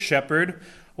shepherd,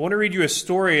 I want to read you a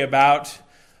story about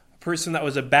a person that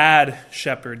was a bad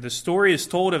shepherd. The story is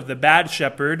told of the bad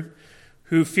shepherd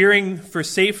who, fearing for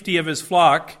safety of his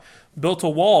flock, built a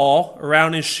wall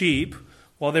around his sheep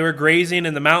while they were grazing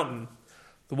in the mountain.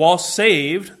 The wall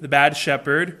saved the bad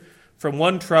shepherd from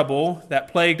one trouble that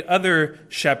plagued other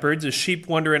shepherds, as sheep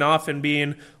wandering off and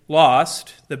being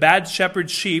lost. The bad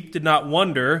shepherd's sheep did not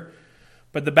wander,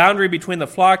 but the boundary between the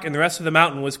flock and the rest of the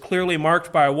mountain was clearly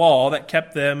marked by a wall that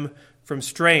kept them from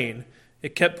straying.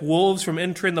 It kept wolves from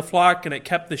entering the flock, and it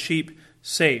kept the sheep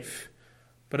safe.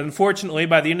 But unfortunately,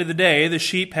 by the end of the day, the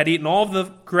sheep had eaten all of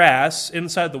the grass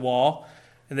inside the wall,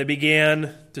 and they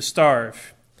began to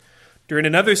starve. During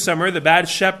another summer, the bad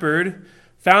shepherd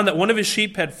found that one of his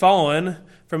sheep had fallen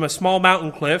from a small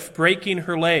mountain cliff, breaking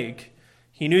her leg.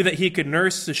 He knew that he could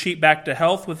nurse the sheep back to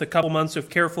health with a couple months of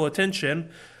careful attention.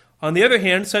 On the other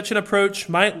hand, such an approach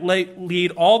might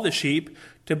lead all the sheep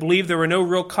to believe there were no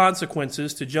real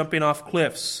consequences to jumping off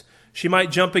cliffs. She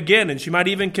might jump again, and she might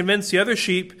even convince the other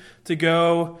sheep to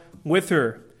go with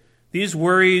her. These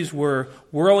worries were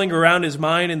whirling around his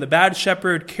mind, and the bad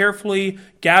shepherd carefully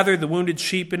gathered the wounded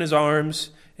sheep in his arms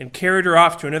and carried her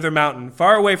off to another mountain,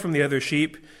 far away from the other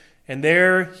sheep, and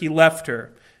there he left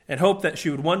her and hoped that she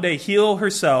would one day heal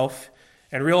herself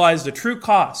and realize the true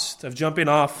cost of jumping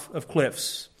off of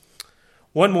cliffs.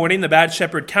 One morning, the bad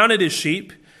shepherd counted his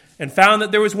sheep and found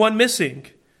that there was one missing.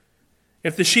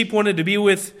 If the sheep wanted to be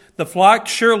with the flock,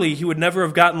 surely he would never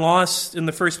have gotten lost in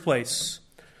the first place.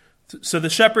 So the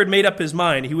shepherd made up his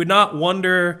mind. He would not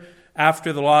wander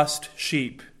after the lost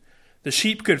sheep. The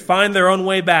sheep could find their own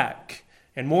way back.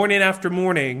 And morning after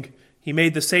morning, he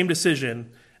made the same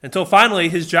decision, until finally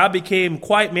his job became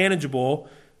quite manageable,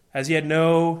 as he had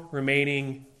no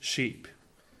remaining sheep.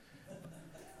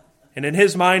 And in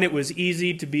his mind, it was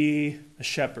easy to be a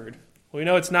shepherd. Well, we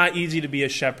know it's not easy to be a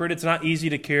shepherd. It's not easy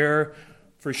to care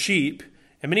for sheep.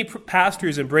 And many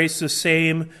pastors embrace the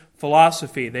same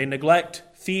philosophy. They neglect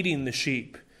feeding the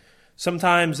sheep.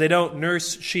 Sometimes they don't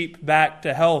nurse sheep back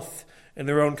to health in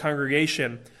their own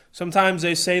congregation. Sometimes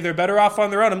they say they're better off on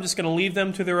their own. I'm just going to leave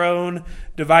them to their own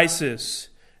devices.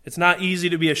 It's not easy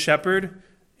to be a shepherd,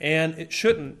 and it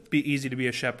shouldn't be easy to be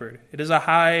a shepherd. It is a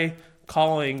high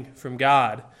calling from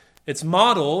God. It's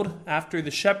modeled after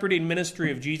the shepherding ministry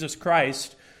of Jesus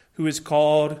Christ, who is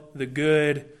called the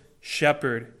Good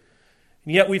Shepherd.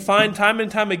 And yet we find time and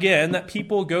time again that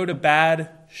people go to bad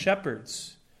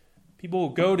shepherds. People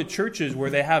go to churches where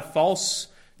they have false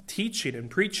teaching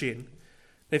and preaching.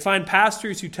 They find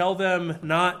pastors who tell them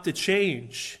not to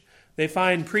change. They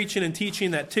find preaching and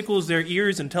teaching that tickles their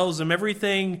ears and tells them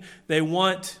everything they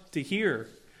want to hear.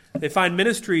 They find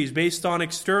ministries based on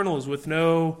externals with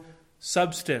no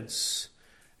substance.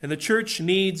 And the church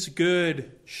needs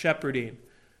good shepherding.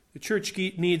 The church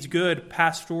needs good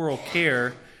pastoral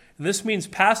care. And this means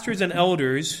pastors and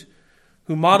elders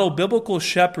who model biblical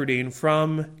shepherding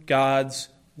from God's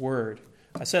Word.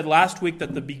 I said last week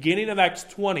that the beginning of Acts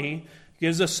 20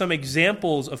 gives us some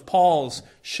examples of Paul's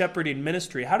shepherding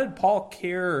ministry. How did Paul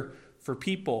care for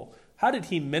people? How did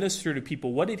he minister to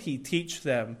people? What did he teach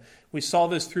them? We saw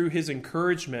this through his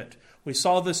encouragement. We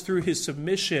saw this through his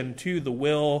submission to the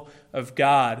will of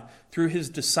God, through his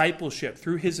discipleship,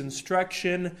 through his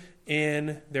instruction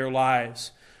in their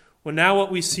lives. Well, now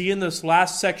what we see in this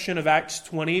last section of Acts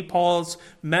 20, Paul's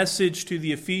message to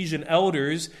the Ephesian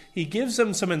elders, he gives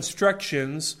them some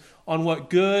instructions on what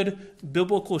good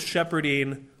biblical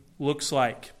shepherding looks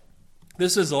like.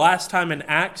 This is the last time in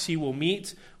Acts he will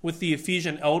meet with the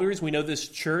Ephesian elders. We know this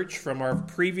church from our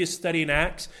previous study in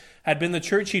Acts had been the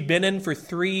church he'd been in for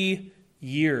 3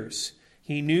 years.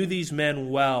 He knew these men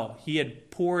well. He had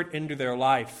poured into their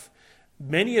life.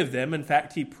 Many of them, in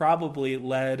fact, he probably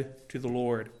led to the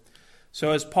Lord.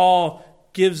 So as Paul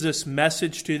gives this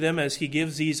message to them, as he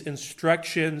gives these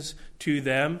instructions to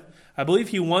them, I believe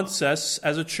he wants us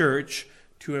as a church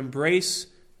to embrace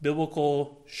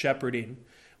biblical shepherding.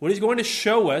 What he's going to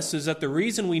show us is that the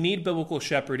reason we need biblical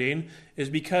shepherding is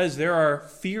because there are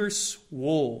fierce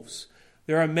wolves.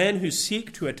 There are men who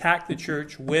seek to attack the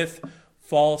church with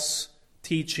false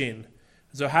teaching.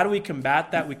 So how do we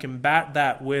combat that? We combat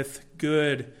that with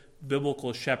good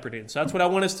biblical shepherding. So that's what I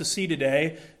want us to see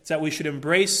today. It's that we should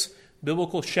embrace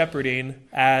biblical shepherding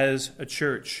as a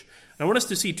church. And I want us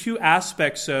to see 2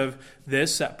 aspects of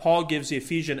this that Paul gives the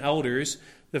Ephesian elders.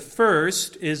 The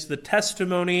first is the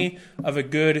testimony of a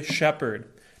good shepherd.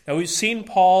 Now we've seen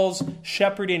Paul's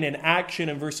shepherding in action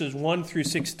in verses 1 through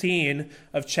 16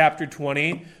 of chapter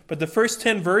 20. But the first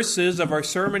 10 verses of our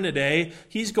sermon today,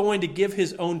 he's going to give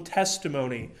his own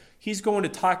testimony. He's going to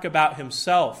talk about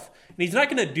himself. And he's not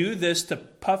going to do this to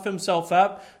puff himself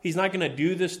up. He's not going to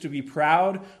do this to be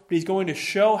proud, but he's going to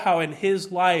show how in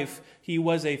his life he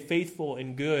was a faithful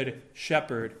and good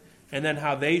shepherd, and then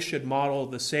how they should model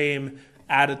the same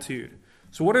attitude.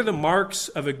 So what are the marks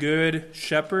of a good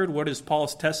shepherd? What is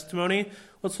Paul's testimony?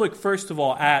 Let's look first of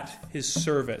all at his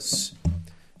service.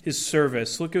 His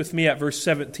service. Look with me at verse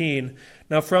 17.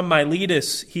 Now from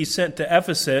Miletus he sent to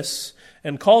Ephesus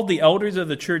and called the elders of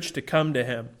the church to come to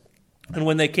him. And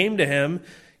when they came to him,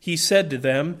 he said to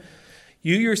them,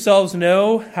 "You yourselves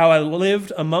know how I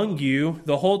lived among you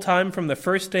the whole time from the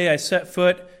first day I set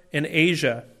foot in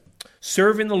Asia,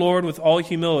 serving the Lord with all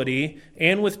humility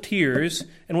and with tears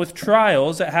and with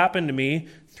trials that happened to me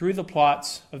through the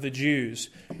plots of the Jews."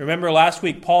 Remember last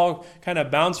week, Paul kind of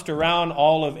bounced around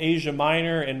all of Asia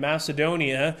Minor and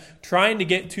Macedonia trying to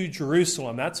get to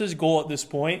Jerusalem. That's his goal at this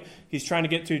point. He's trying to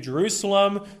get to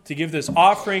Jerusalem to give this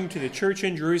offering to the church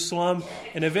in Jerusalem,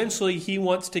 and eventually he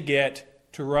wants to get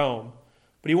to Rome.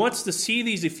 But he wants to see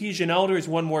these Ephesian elders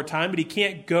one more time, but he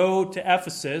can't go to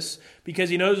Ephesus because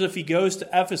he knows if he goes to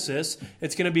Ephesus,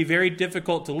 it's going to be very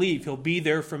difficult to leave. He'll be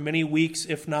there for many weeks,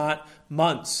 if not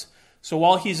months. So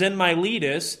while he's in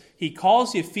Miletus, he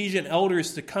calls the Ephesian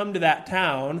elders to come to that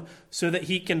town so that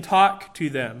he can talk to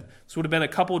them. This would have been a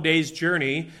couple days'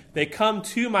 journey. They come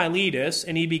to Miletus,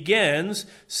 and he begins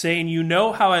saying, "You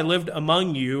know how I lived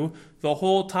among you the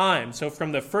whole time." So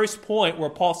from the first point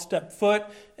where Paul stepped foot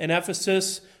in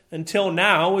Ephesus until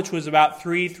now, which was about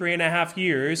 3.5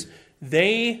 years,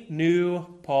 they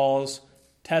knew Paul's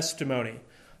testimony,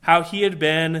 how he had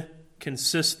been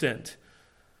consistent.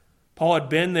 Paul had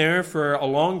been there for a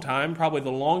long time, probably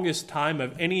the longest time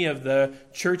of any of the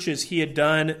churches he had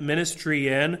done ministry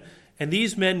in, and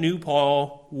these men knew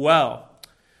Paul well.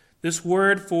 This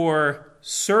word for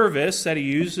service that he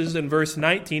uses in verse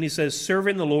 19, he says,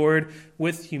 "serving the Lord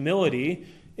with humility,"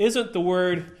 isn't the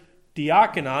word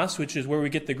diakonos, which is where we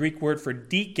get the Greek word for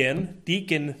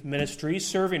deacon ministry,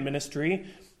 serving ministry,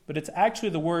 but it's actually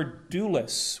the word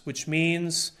doulos, which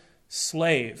means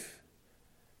slave.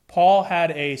 Paul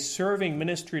had a serving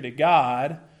ministry to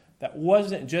God that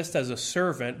wasn't just as a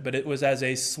servant, but it was as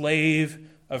a slave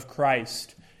of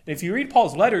Christ. And if you read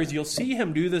Paul's letters, you'll see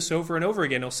him do this over and over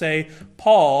again. He'll say,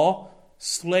 Paul,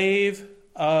 slave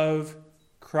of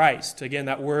Christ. Again,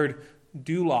 that word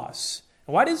doulos.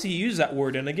 And why does he use that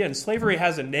word? And again, slavery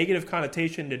has a negative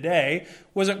connotation today.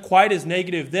 Wasn't quite as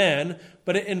negative then,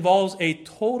 but it involves a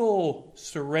total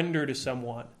surrender to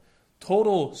someone.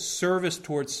 Total service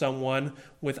towards someone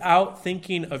without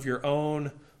thinking of your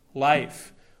own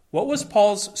life. What was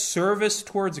Paul's service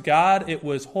towards God? It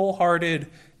was wholehearted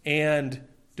and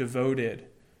devoted.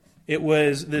 It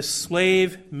was this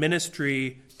slave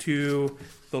ministry to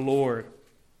the Lord.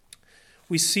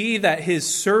 We see that his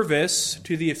service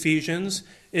to the Ephesians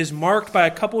is marked by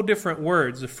a couple different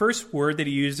words. The first word that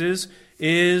he uses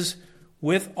is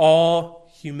with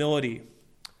all humility.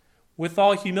 With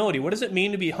all humility. What does it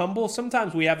mean to be humble?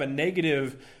 Sometimes we have a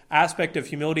negative aspect of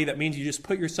humility that means you just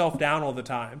put yourself down all the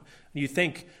time. You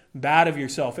think bad of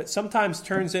yourself. It sometimes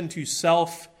turns into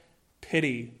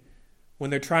self-pity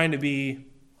when they're trying to be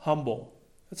humble.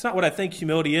 That's not what I think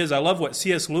humility is. I love what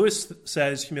C.S. Lewis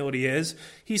says humility is.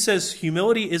 He says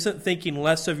humility isn't thinking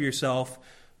less of yourself,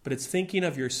 but it's thinking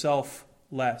of yourself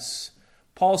less.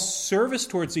 Paul's service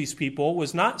towards these people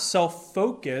was not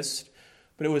self-focused,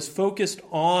 but it was focused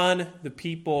on the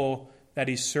people that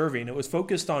he's serving. It was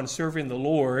focused on serving the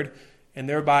Lord and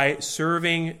thereby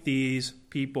serving these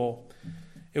people.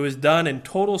 It was done in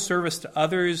total service to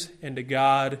others and to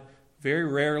God, very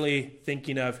rarely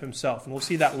thinking of himself. And we'll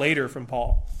see that later from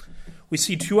Paul. We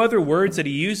see two other words that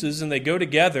he uses, and they go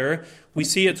together. We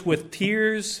see it's with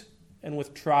tears and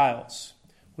with trials.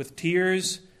 With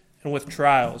tears and with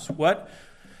trials. What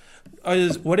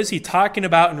is he talking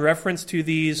about in reference to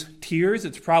these tears?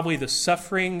 It's probably the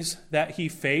sufferings that he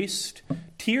faced.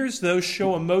 Tears, though,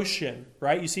 show emotion,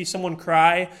 right? You see someone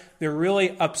cry, they're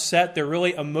really upset, they're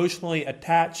really emotionally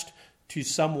attached to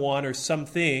someone or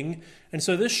something. And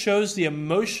so this shows the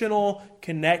emotional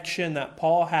connection that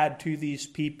Paul had to these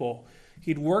people.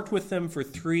 He'd worked with them for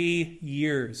 3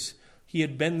 years. He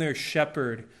had been their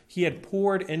shepherd. He had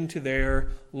poured into their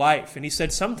life. And he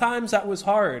said sometimes that was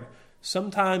hard.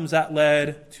 Sometimes that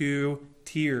led to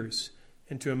tears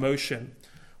and to emotion.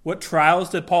 What trials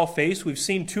did Paul face? We've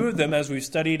seen two of them as we've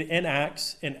studied in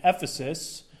Acts in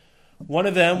Ephesus. One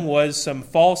of them was some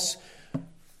false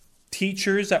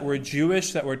teachers that were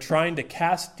Jewish that were trying to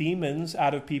cast demons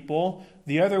out of people.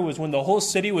 The other was when the whole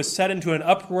city was set into an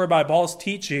uproar by Paul's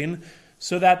teaching.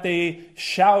 so that they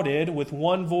shouted with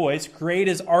one voice, "Great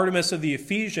is Artemis of the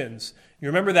Ephesians." You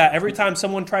remember that every time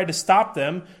someone tried to stop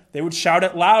them, they would shout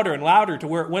it louder and louder to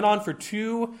where it went on for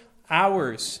 2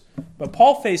 hours. But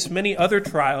Paul faced many other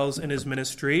trials in his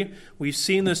ministry. We've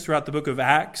seen this throughout the book of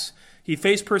Acts. He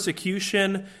faced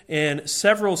persecution in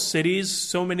several cities,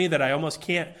 so many that I almost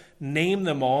can't name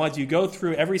them all. As you go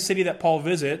through every city that Paul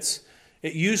visits,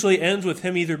 it usually ends with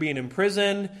him either being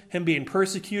imprisoned, him being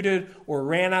persecuted, or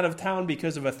ran out of town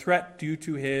because of a threat due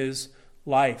to his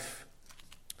life.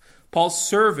 Paul's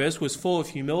service was full of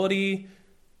humility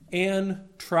and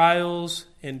trials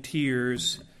and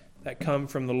tears that come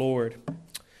from the Lord.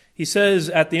 He says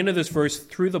at the end of this verse,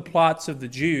 through the plots of the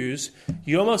Jews,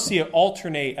 you almost see it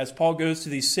alternate as Paul goes to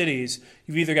these cities.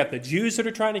 You've either got the Jews that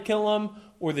are trying to kill him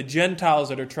or the Gentiles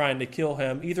that are trying to kill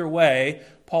him. Either way,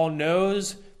 Paul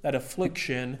knows that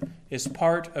affliction is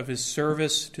part of his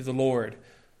service to the Lord.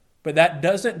 But that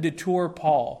doesn't detour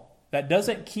Paul. That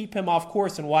doesn't keep him off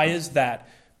course. And why is that?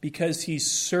 Because he's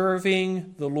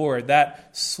serving the Lord.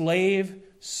 That slave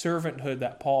servanthood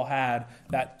that Paul had,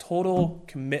 that total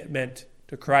commitment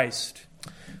to Christ.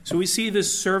 So we see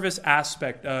this service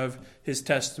aspect of his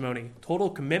testimony. Total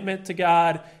commitment to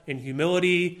God in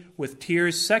humility with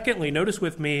tears. Secondly, notice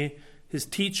with me his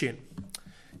teaching.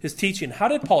 His teaching. How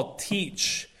did Paul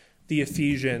teach the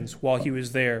Ephesians while he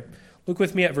was there? Look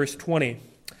with me at verse 20.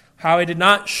 How I did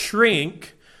not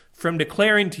shrink from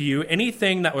declaring to you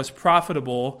anything that was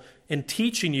profitable in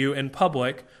teaching you in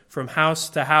public from house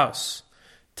to house,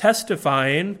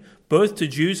 testifying both to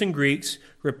Jews and Greeks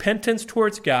repentance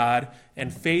towards God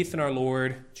and faith in our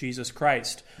Lord Jesus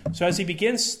Christ. So as he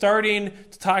begins starting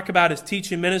to talk about his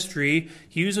teaching ministry,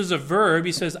 he uses a verb.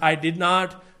 He says, I did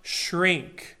not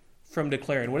shrink from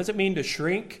declaring. What does it mean to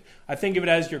shrink? I think of it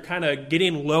as you're kind of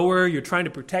getting lower. You're trying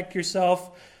to protect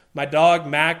yourself. My dog,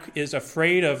 Mac, is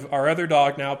afraid of our other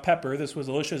dog now, Pepper. This was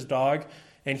Alicia's dog.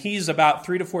 And he's about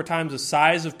 3 to 4 times the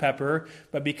size of Pepper.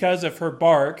 But because of her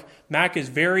bark, Mac is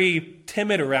very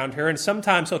timid around her. And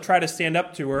sometimes he'll try to stand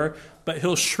up to her, but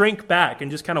he'll shrink back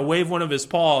and just kind of wave one of his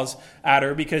paws at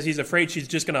her because he's afraid she's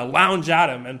just going to lounge at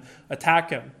him and attack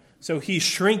him. So he's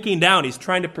shrinking down. He's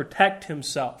trying to protect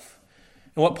himself.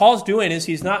 And what Paul's doing is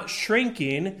he's not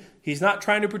shrinking. He's not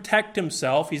trying to protect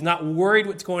himself. He's not worried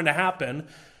what's going to happen.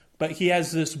 But he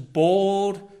has this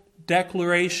bold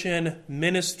declaration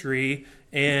ministry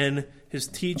in his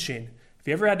teaching. If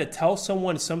you ever had to tell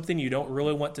someone something you don't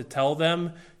really want to tell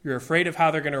them, you're afraid of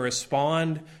how they're going to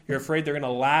respond, you're afraid they're going to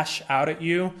lash out at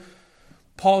you,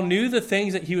 Paul knew the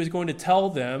things that he was going to tell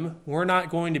them were not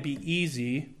going to be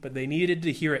easy, but they needed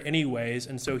to hear it anyways,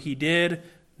 and so he did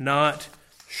not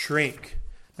shrink.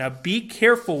 Now be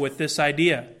careful with this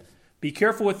idea. Be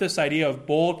careful with this idea of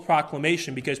bold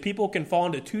proclamation, because people can fall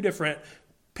into 2 different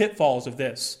pitfalls of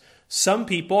this. Some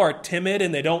people are timid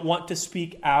and they don't want to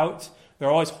speak out. They're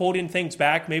always holding things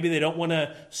back. Maybe they don't want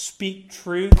to speak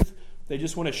truth. They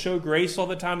just want to show grace all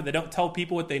the time, and they don't tell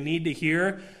people what they need to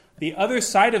hear. The other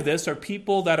side of this are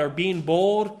people that are being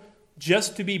bold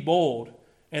just to be bold.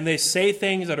 And they say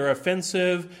things that are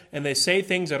offensive, and they say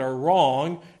things that are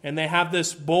wrong, and they have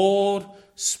this bold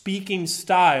speaking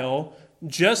style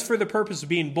just for the purpose of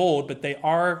being bold, but they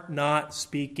are not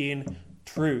speaking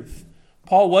truth.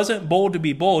 Paul wasn't bold to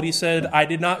be bold. He said, I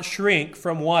did not shrink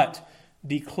from what?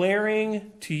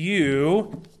 Declaring to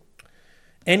you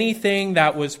anything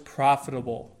that was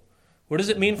profitable. What does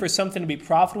it mean for something to be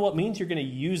profitable? It means you're going to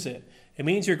use it. It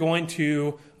means you're going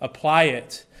to apply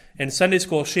it. In Sunday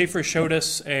school, Schaefer showed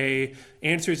us a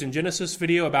Answers in Genesis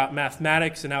video about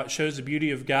mathematics and how it shows the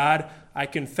beauty of God. I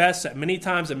confess that many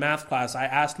times in math class, I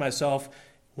asked myself,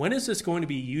 when is this going to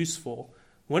be useful?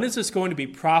 When is this going to be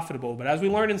profitable? But as we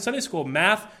learned in Sunday school,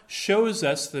 math shows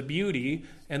us the beauty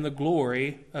and the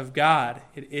glory of God.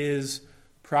 It is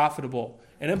profitable.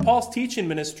 And in Paul's teaching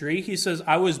ministry, he says,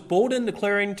 I was bold in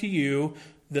declaring to you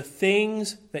the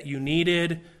things that you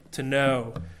needed to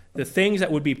know, the things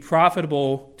that would be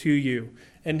profitable to you.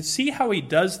 And see how he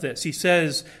does this. He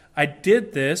says, I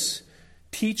did this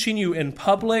teaching you in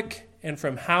public and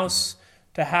from house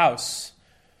to house.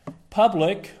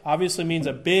 Public obviously means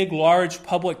a big, large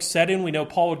public setting. We know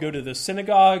Paul would go to the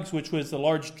synagogues, which was the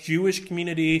large Jewish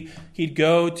community. He'd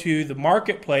go to the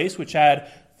marketplace, which had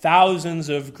thousands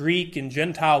of Greek and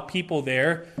Gentile people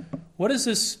there. What does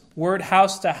this word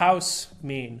house to house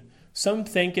mean? Some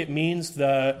think it means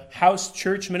the house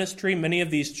church ministry. Many of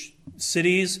these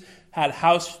cities had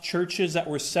house churches that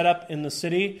were set up in the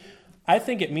city. I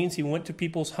think it means he went to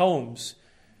people's homes.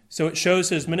 So it shows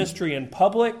his ministry in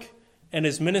public and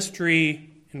his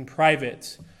ministry in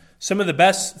private. Some of the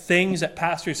best things that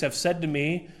pastors have said to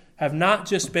me have not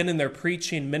just been in their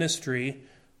preaching ministry,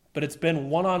 but it's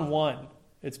been one-on-one.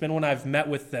 It's been when I've met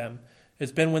with them.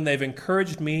 It's been when they've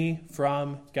encouraged me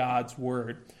from God's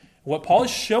word. What Paul is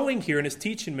showing here in his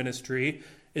teaching ministry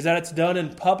is that it's done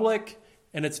in public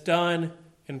and it's done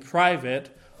in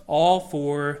private, all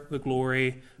for the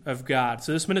glory of God.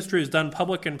 So this ministry is done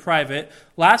public and private.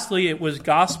 Lastly, it was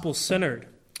gospel-centered.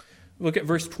 Look at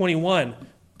verse 21.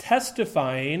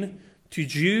 Testifying to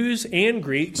Jews and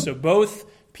Greeks, so both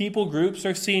people groups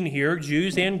are seen here,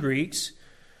 Jews and Greeks,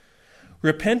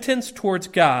 repentance towards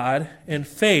God and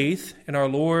faith in our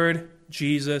Lord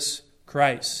Jesus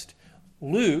Christ.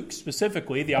 Luke,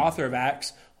 specifically, the author of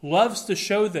Acts, loves to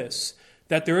show this,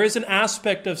 that there is an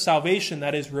aspect of salvation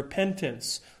that is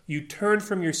repentance. You turn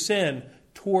from your sin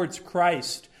towards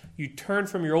Christ. You turn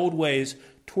from your old ways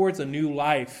towards a new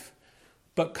life.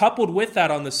 But coupled with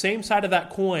that, on the same side of that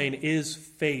coin, is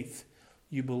faith.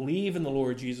 You believe in the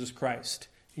Lord Jesus Christ,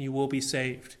 and you will be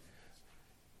saved.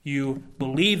 You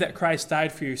believe that Christ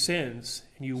died for your sins,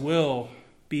 and you will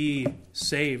be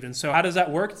saved. And so how does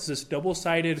that work? It's this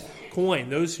double-sided coin.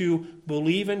 Those who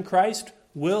believe in Christ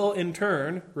will, in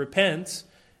turn, repent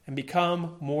and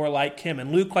become more like him.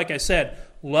 And Luke, like I said,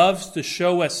 loves to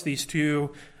show us these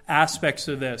two aspects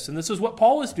of this. And this is what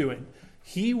Paul is doing.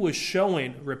 He was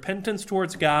showing repentance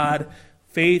towards God,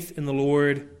 faith in the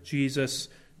Lord Jesus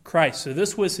Christ. So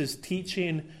this was his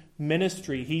teaching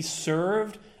ministry. He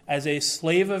served as a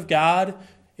slave of God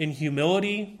in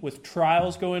humility with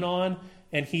trials going on,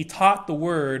 and he taught the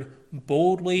word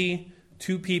boldly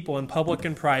to people in public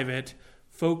and private,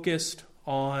 focused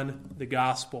on the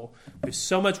gospel. There's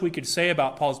so much we could say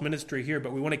about Paul's ministry here,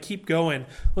 but we want to keep going.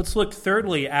 Let's look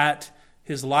thirdly at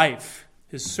his life,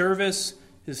 his service,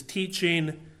 his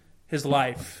teaching, his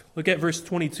life. Look at verse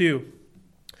 22.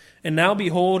 And now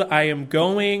behold, I am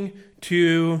going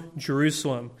to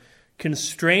Jerusalem,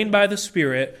 constrained by the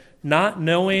Spirit, not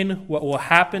knowing what will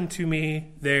happen to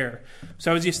me there.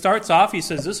 So as he starts off, he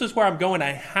says, this is where I'm going.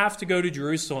 I have to go to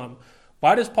Jerusalem.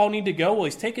 Why does Paul need to go? Well,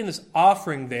 he's taking this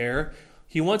offering there.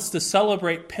 He wants to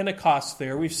celebrate Pentecost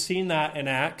there. We've seen that in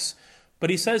Acts. But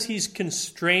he says he's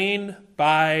constrained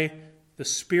by the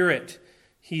Spirit.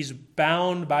 He's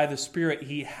bound by the Spirit.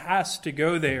 He has to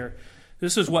go there.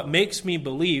 This is what makes me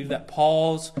believe that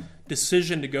Paul's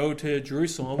decision to go to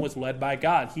Jerusalem was led by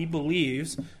God. He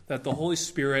believes that the Holy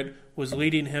Spirit was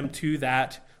leading him to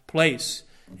that place.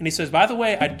 And he says, by the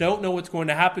way, I don't know what's going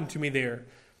to happen to me there.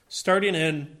 Starting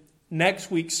in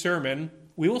next week's sermon,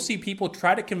 we will see people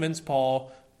try to convince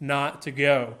Paul not to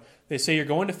go. They say you're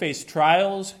going to face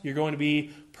trials, you're going to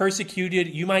be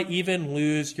persecuted, you might even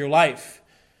lose your life.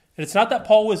 And it's not that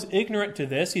Paul was ignorant to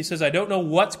this. He says, I don't know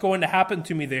what's going to happen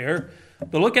to me there.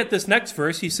 But look at this next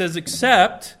verse. He says,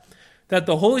 except that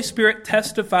the Holy Spirit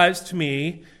testifies to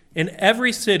me in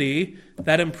every city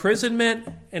that imprisonment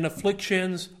and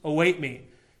afflictions await me.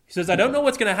 He says, I don't know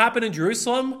what's going to happen in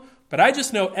Jerusalem, but I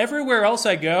just know everywhere else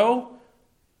I go,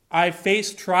 I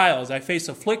face trials, I face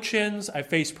afflictions, I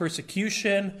face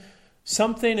persecution.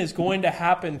 Something is going to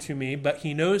happen to me, but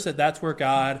he knows that that's where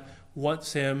God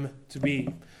wants him to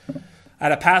be. I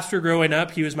had a pastor growing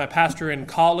up. He was my pastor in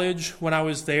college when I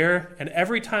was there. And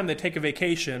every time they take a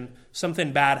vacation,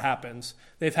 something bad happens.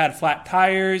 They've had flat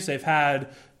tires. They've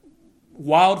had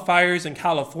wildfires in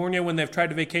California when they've tried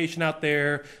to vacation out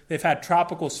there. They've had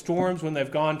tropical storms when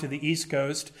they've gone to the East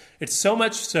Coast. It's so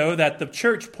much so that the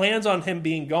church plans on him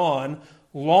being gone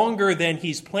longer than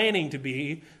he's planning to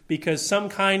be, because some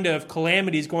kind of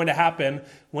calamity is going to happen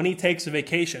when he takes a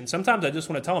vacation. Sometimes I just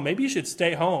want to tell him, maybe you should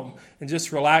stay home and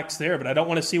just relax there, but I don't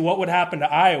want to see what would happen to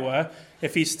Iowa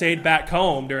if he stayed back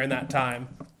home during that time.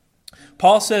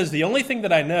 Paul says, the only thing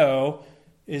that I know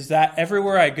is that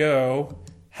everywhere I go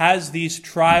has these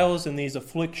trials and these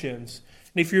afflictions.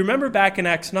 And if you remember back in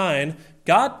Acts 9,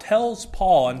 God tells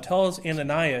Paul and tells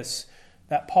Ananias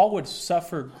that Paul would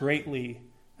suffer greatly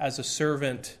as a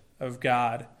servant of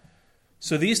God.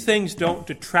 So these things don't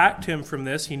detract him from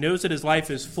this. He knows that his life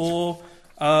is full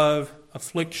of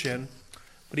affliction,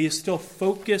 but he is still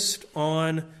focused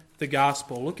on the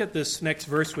gospel. Look at this next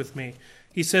verse with me.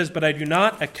 He says, but I do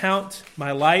not account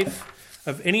my life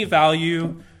of any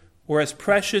value or as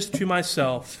precious to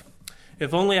myself,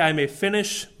 if only I may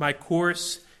finish my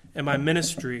course and my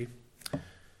ministry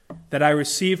that I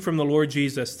received from the Lord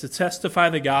Jesus to testify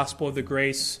the gospel of the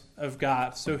grace of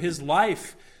God. So his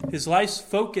life's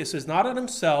focus is not on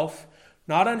himself,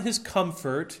 not on his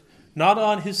comfort, not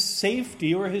on his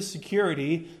safety or his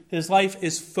security. His life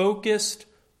is focused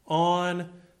on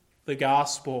the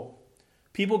gospel.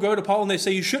 People go to Paul and they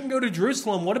say, you shouldn't go to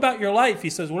Jerusalem. What about your life? He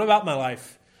says, what about my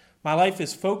life? My life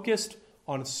is focused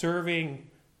on serving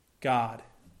God.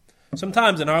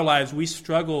 Sometimes in our lives we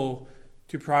struggle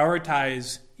to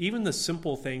prioritize even the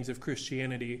simple things of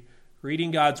Christianity,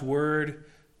 reading God's word,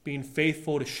 being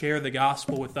faithful to share the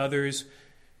gospel with others,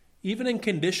 even in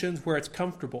conditions where it's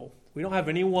comfortable. We don't have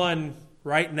anyone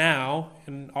right now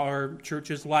in our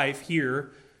church's life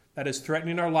here that is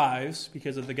threatening our lives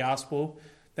because of the gospel,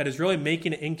 that is really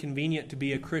making it inconvenient to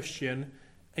be a Christian.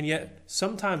 And yet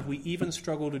sometimes we even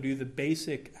struggle to do the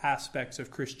basic aspects of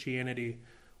Christianity.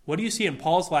 What do you see in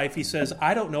Paul's life? He says,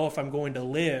 I don't know if I'm going to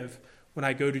live when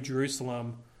I go to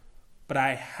Jerusalem, but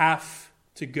I have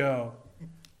to go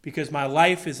because my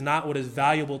life is not what is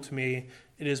valuable to me.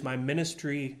 It is my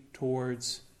ministry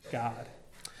towards God.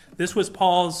 This was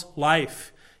Paul's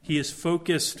life. He is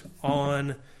focused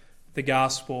on the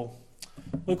gospel.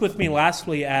 Look with me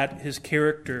lastly at his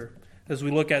character. As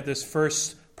we look at this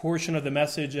first portion of the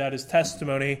message, at his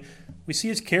testimony, we see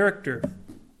his character.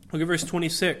 Look at verse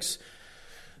 26.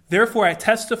 Therefore I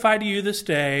testify to you this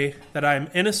day that I am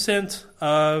innocent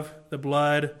of the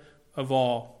blood of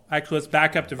all. Actually, let's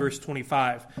back up to verse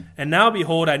 25. And now,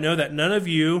 behold, I know that none of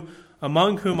you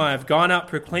among whom I have gone out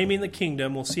proclaiming the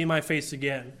kingdom will see my face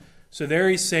again. So there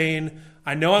he's saying,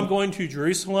 I know I'm going to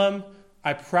Jerusalem.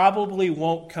 I probably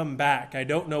won't come back. I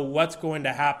don't know what's going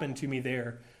to happen to me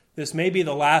there. This may be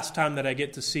the last time that I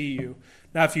get to see you.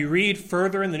 Now, if you read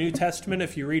further in the New Testament,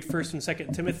 if you read 1 and 2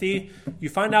 Timothy, you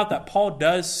find out that Paul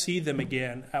does see them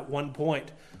again at one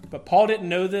point. But Paul didn't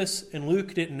know this, and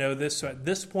Luke didn't know this. So at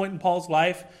this point in Paul's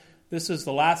life, this is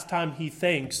the last time he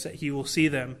thinks that he will see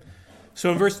them.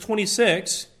 So in verse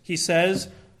 26, he says,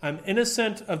 I'm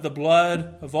innocent of the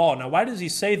blood of all. Now, why does he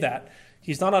say that?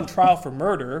 He's not on trial for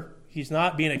murder. He's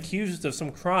not being accused of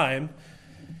some crime.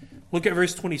 Look at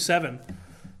verse 27.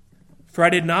 For I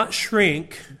did not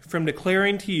shrink from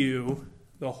declaring to you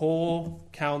the whole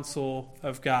counsel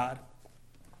of God.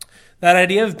 That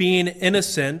idea of being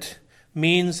innocent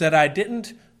means that I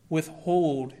didn't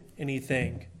withhold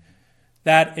anything.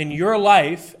 That in your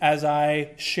life, as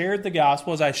I shared the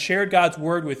gospel, as I shared God's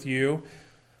word with you,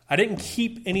 I didn't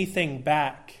keep anything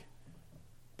back.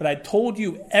 But I told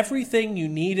you everything you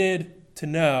needed to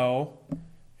know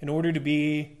in order to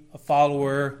be a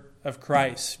follower of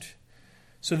Christ.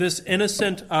 So this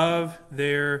innocent of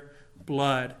their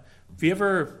blood. Have you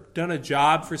ever done a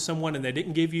job for someone and they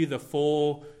didn't give you the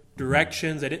full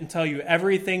directions? They didn't tell you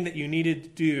everything that you needed to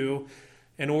do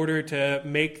in order to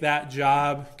make that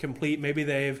job complete? Maybe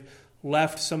they've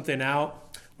left something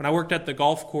out. When I worked at the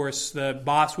golf course, the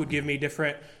boss would give me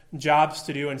different jobs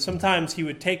to do, and sometimes he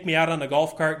would take me out on the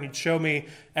golf cart and he'd show me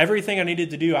everything I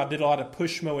needed to do. I did a lot of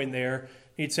push mowing there.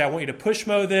 He'd say, I want you to push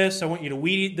mow this, I want you to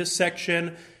weed eat this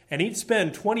section, and he'd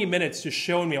spend 20 minutes just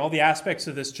showing me all the aspects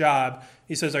of this job.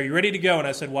 He says, are you ready to go? And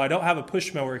I said, well, I don't have a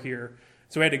push mower here.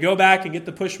 So I had to go back and get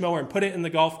the push mower and put it in the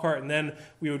golf cart, and then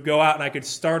we would go out and I could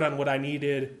start on what I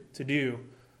needed to do.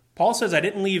 Paul says, I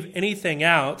didn't leave anything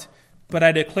out, but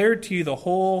I declared to you the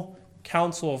whole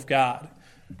counsel of God.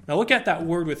 Now look at that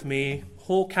word with me,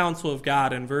 whole counsel of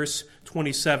God, in verse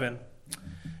 27.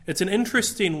 It's an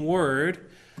interesting word.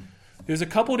 There's a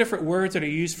couple different words that are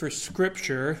used for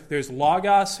Scripture. There's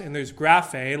logos and there's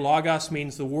graphe. Logos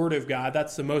means the Word of God.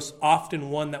 That's the most often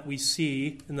one that we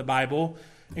see in the Bible.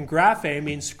 And graphe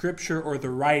means Scripture or the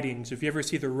writings. If you ever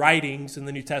see the writings in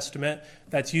the New Testament,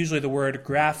 that's usually the word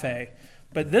graphe.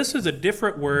 But this is a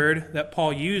different word that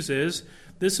Paul uses.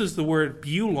 This is the word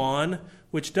boulon,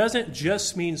 which doesn't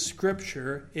just mean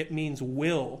Scripture. It means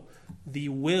will, the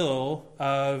will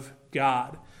of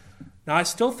God. Now, I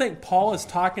still think Paul is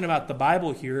talking about the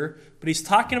Bible here, but he's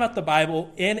talking about the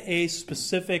Bible in a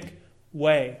specific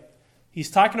way. He's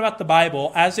talking about the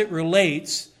Bible as it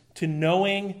relates to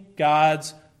knowing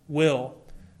God's will.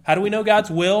 How do we know God's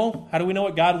will? How do we know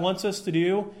what God wants us to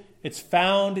do? It's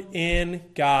found in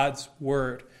God's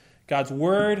Word. God's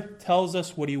Word tells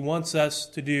us what He wants us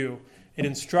to do. It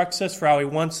instructs us for how He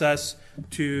wants us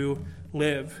to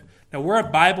live. Now, we're a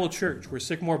Bible church. We're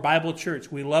Sycamore Bible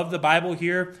Church. We love the Bible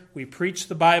here. We preach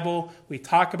the Bible. We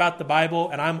talk about the Bible,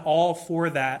 and I'm all for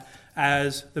that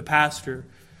as the pastor.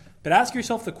 But ask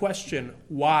yourself the question,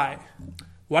 why?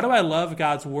 Why do I love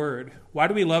God's Word? Why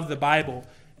do we love the Bible?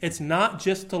 It's not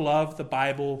just to love the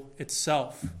Bible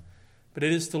itself, but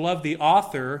it is to love the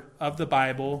author of the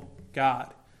Bible,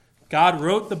 God. God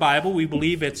wrote the Bible. We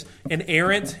believe it's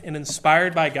inerrant and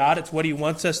inspired by God. It's what He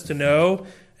wants us to know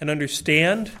and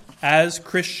understand as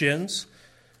Christians.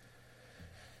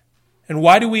 And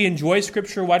why do we enjoy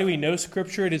Scripture? Why do we know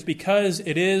Scripture? It is because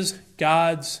it is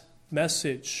God's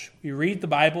message. We read the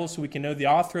Bible so we can know the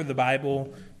author of the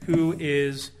Bible, who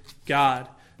is God.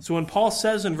 So when Paul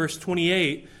says in verse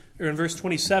 28 or in verse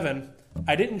 27,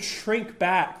 I didn't shrink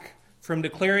back from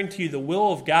declaring to you the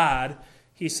will of God,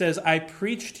 he says, I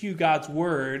preach to you God's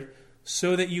word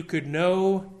so that you could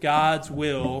know God's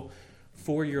will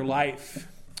for your life.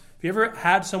 Have you ever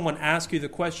had someone ask you the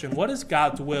question, what is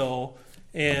God's will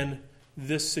in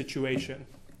this situation?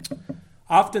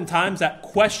 Oftentimes that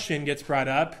question gets brought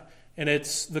up, and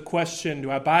it's the question,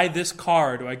 do I buy this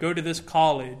car? Do I go to this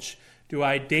college? Do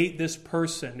I date this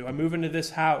person? Do I move into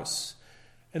this house?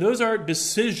 And those are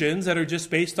decisions that are just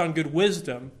based on good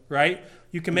wisdom, right?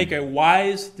 You can make a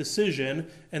wise decision,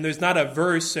 and there's not a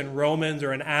verse in Romans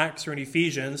or in Acts or in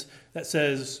Ephesians that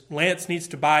says Lance needs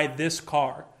to buy this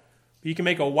car. But you can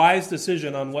make a wise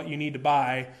decision on what you need to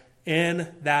buy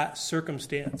in that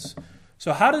circumstance.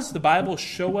 So how does the Bible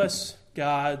show us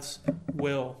God's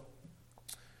will?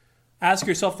 Ask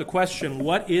yourself the question,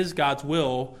 what is God's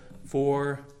will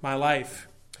for my life?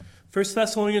 1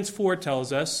 Thessalonians 4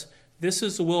 tells us, this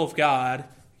is the will of God,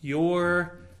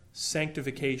 your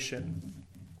sanctification.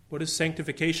 What does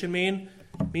sanctification mean?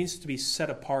 It means to be set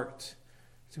apart.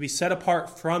 To be set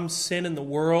apart from sin in the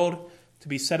world, to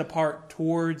be set apart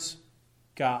towards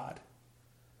God.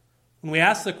 When we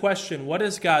ask the question, what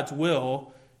is God's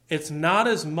will? It's not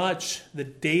as much the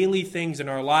daily things in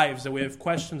our lives that we have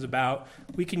questions about.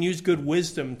 We can use good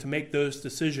wisdom to make those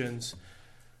decisions.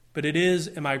 But it is,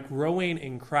 am I growing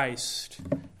in Christ?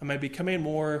 Am I becoming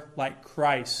more like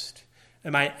Christ?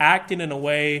 Am I acting in a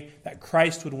way that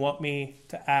Christ would want me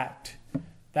to act?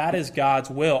 That is God's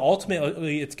will.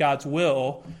 Ultimately, it's God's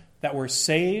will that we're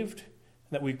saved,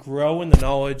 that we grow in the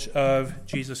knowledge of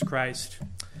Jesus Christ.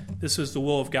 This is the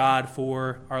will of God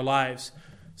for our lives.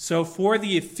 So for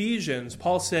the Ephesians,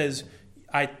 Paul says,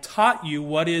 I taught you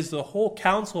what is the whole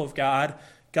counsel of God,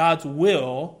 God's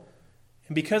will.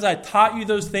 And because I taught you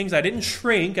those things, I didn't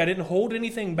shrink, I didn't hold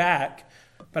anything back,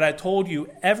 but I told you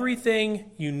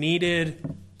everything you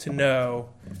needed to know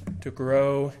to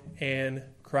grow in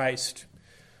Christ.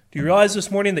 Do you realize this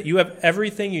morning that you have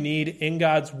everything you need in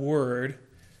God's Word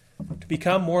to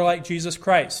become more like Jesus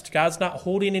Christ? God's not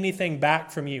holding anything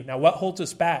back from you. Now, what holds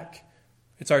us back?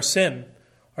 It's our sin.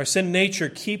 Our sin nature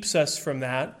keeps us from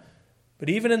that. But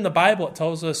even in the Bible, it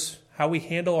tells us how we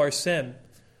handle our sin.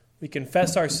 We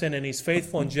confess our sin, and He's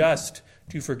faithful and just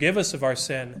to forgive us of our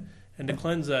sin and to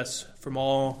cleanse us from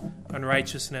all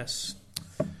unrighteousness.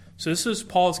 So this is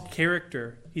Paul's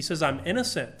character. He says, I'm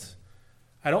innocent.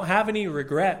 I don't have any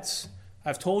regrets.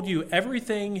 I've told you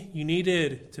everything you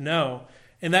needed to know.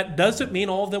 And that doesn't mean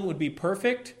all of them would be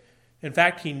perfect. In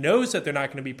fact, he knows that they're not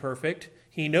going to be perfect.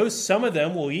 He knows some of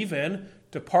them will even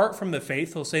depart from the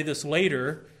faith. He'll say this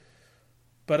later.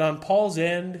 But on Paul's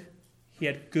end, he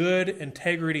had good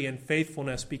integrity and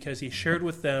faithfulness because he shared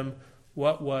with them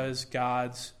what was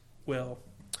God's will.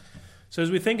 So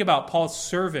as we think about Paul's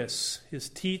service, his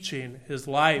teaching, his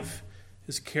life,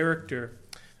 his character,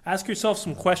 ask yourself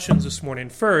some questions this morning.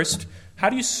 First, how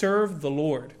do you serve the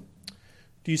Lord?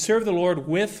 Do you serve the Lord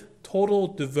with total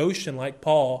devotion like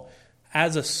Paul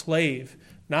as a slave,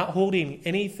 not holding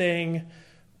anything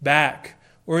back?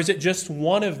 Or is it just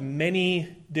one of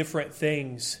many different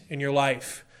things in your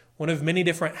life? One of many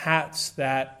different hats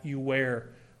that you wear?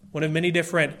 One of many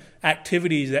different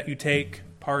activities that you take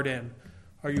part in?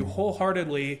 Are you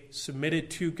wholeheartedly submitted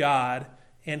to God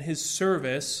and His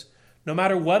service, no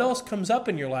matter what else comes up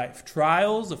in your life?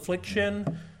 Trials,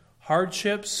 affliction,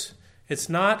 hardships. It's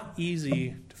not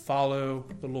easy to follow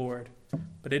the Lord,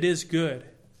 but it is good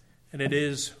and it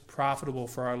is profitable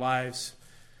for our lives.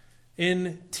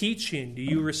 In teaching, do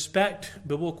you respect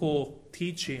biblical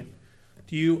teaching?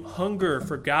 Do you hunger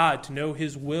for God to know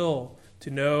His will, to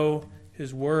know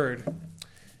His word?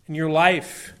 In your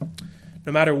life,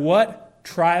 no matter what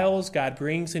trials God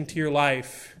brings into your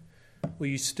life, will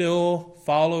you still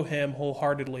follow Him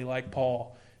wholeheartedly like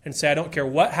Paul and say, I don't care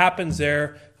what happens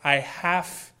there, I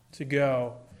have to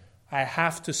go. I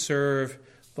have to serve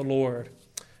the Lord.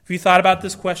 If you thought about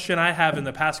this question, I have in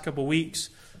the past couple weeks,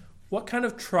 what kind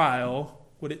of trial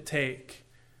would it take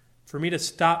for me to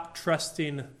stop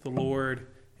trusting the Lord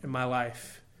in my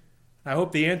life? I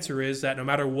hope the answer is that no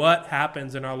matter what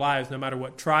happens in our lives, no matter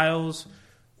what trials,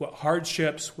 what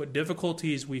hardships, what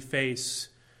difficulties we face,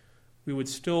 we would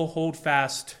still hold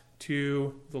fast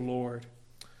to the Lord.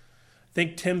 I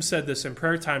think Tim said this in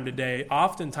prayer time today.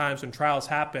 Oftentimes when trials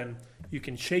happen, you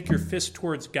can shake your fist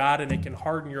towards God and it can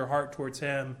harden your heart towards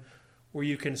Him, or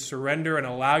you can surrender and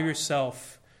allow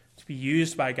yourself to be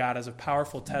used by God as a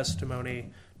powerful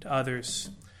testimony to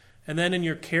others. And then in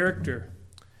your character,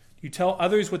 you tell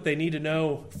others what they need to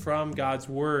know from God's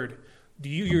Word. Do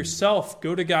you yourself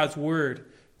go to God's Word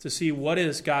to see what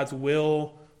is God's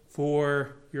will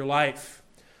for your life?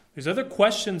 There's other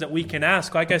questions that we can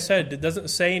ask. Like I said, it doesn't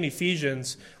say in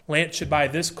Ephesians, Lance should buy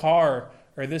this car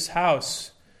or this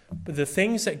house. But the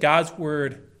things that God's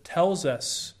word tells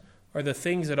us are the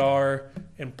things that are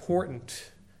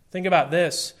important. Think about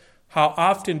this. How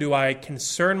often do I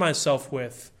concern myself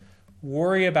with,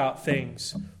 worry about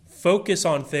things, focus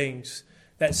on things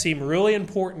that seem really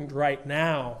important right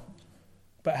now,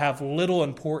 but have little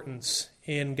importance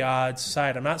in God's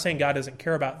sight? I'm not saying God doesn't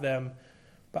care about them,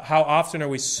 but how often are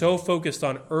we so focused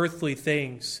on earthly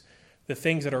things, the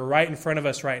things that are right in front of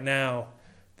us right now,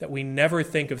 that we never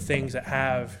think of things that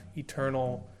have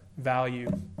eternal value?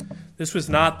 This was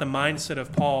not the mindset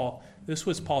of Paul. This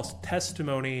was Paul's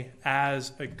testimony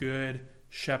as a good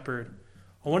shepherd.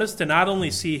 I want us to not only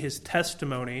see his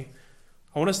testimony,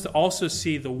 I want us to also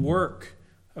see the work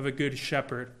of a good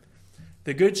shepherd.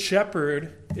 The good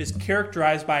shepherd is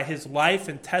characterized by his life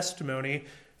and testimony,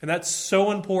 and that's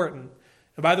so important.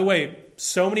 And by the way,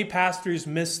 so many pastors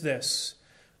miss this,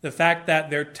 the fact that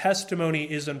their testimony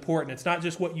is important. It's not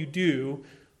just what you do,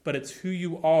 but it's who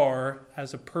you are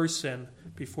as a person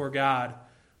before God.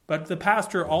 But the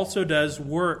pastor also does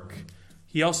work.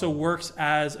 He also works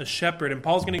as a shepherd. And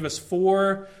Paul's going to give us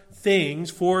four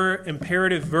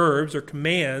imperative verbs or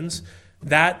commands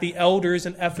that the elders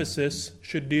in Ephesus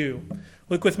should do.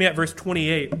 Look with me at verse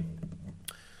 28.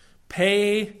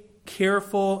 Pay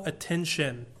careful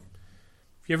attention.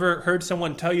 Have you ever heard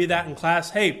someone tell you that in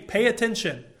class? Hey, pay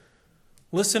attention.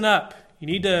 Listen up. You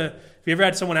need to, have you ever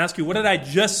had someone ask you, what did I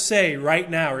just say right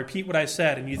now? Repeat what I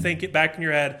said. And you think it back in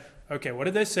your head, okay, what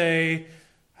did they say?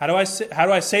 How do I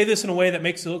say this in a way that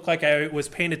makes it look like I was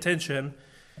paying attention?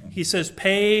 He says,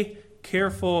 pay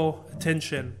careful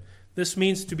attention. This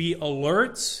means to be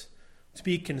alert, to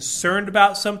be concerned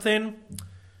about something.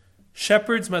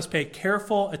 Shepherds must pay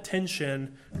careful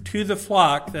attention to the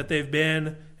flock that they've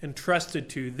been entrusted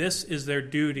to. This is their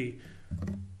duty.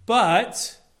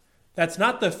 But that's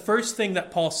not the first thing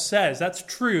that Paul says. That's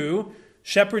true.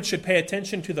 Shepherds should pay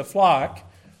attention to the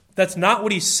flock. That's not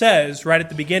what he says right at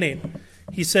the beginning.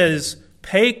 He says,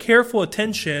 pay careful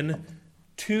attention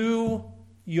to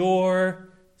yourselves.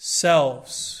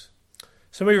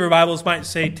 Some of your Bibles might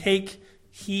say, take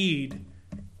heed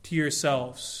to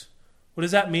yourselves. What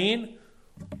does that mean?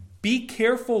 Be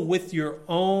careful with your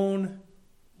own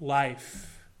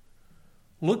life.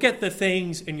 Look at the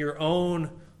things in your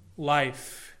own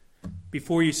life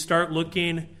before you start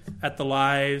looking at the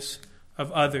lives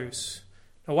of others.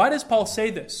 Now, why does Paul say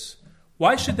this?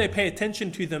 Why should they pay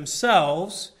attention to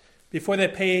themselves before they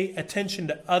pay attention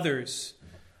to others?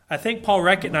 I think Paul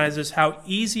recognizes how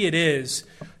easy it is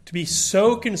to be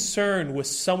so concerned with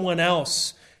someone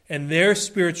else and their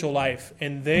spiritual life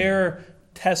and their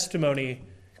testimony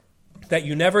that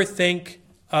you never think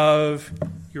of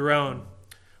your own.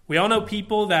 We all know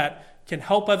people that can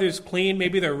help others clean.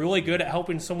 Maybe they're really good at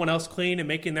helping someone else clean and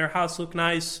making their house look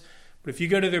nice. But if you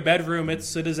go to their bedroom,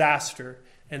 it's a disaster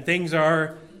and things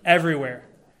are everywhere.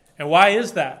 And why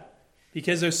is that?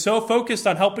 Because they're so focused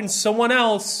on helping someone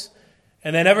else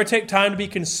and they never take time to be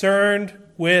concerned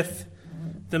with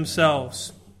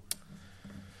themselves.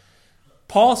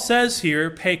 Paul says here,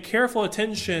 pay careful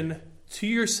attention to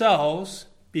yourselves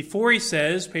before he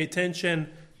says, pay attention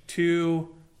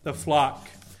to the flock.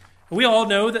 And we all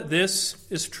know that this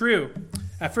is true.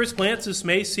 At first glance, this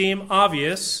may seem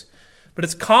obvious, but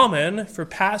it's common for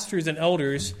pastors and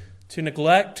elders to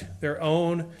neglect their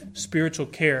own spiritual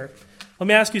care. Let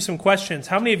me ask you some questions.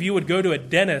 How many of you would go to a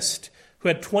dentist who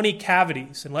had 20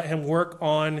 cavities and let him work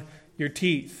on your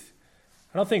teeth?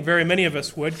 I don't think very many of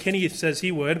us would. Kenny says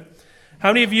he would.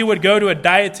 How many of you would go to a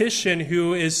dietitian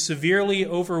who is severely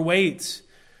overweight?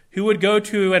 Who would go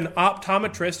to an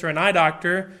optometrist or an eye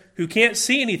doctor who can't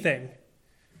see anything?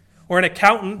 Or an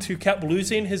accountant who kept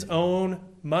losing his own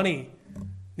money?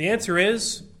 The answer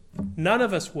is none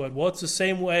of us would. Well, it's the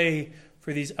same way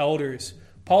for these elders.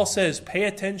 Paul says, pay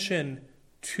attention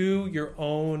to your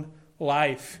own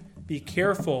life. Be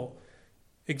careful.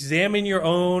 Examine your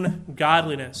own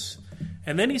godliness.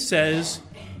 And then he says,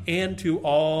 and to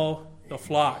all the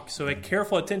flock. So a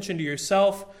careful attention to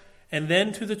yourself and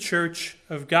then to the church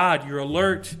of God. You're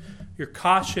alert. You're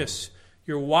cautious.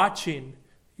 You're watching.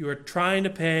 You are trying to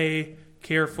pay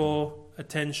careful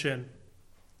attention.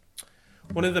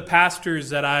 One of the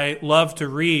pastors that I love to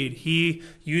read, he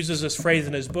uses this phrase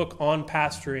in his book on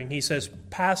pastoring. He says,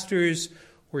 pastors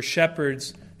or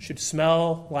shepherds should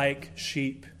smell like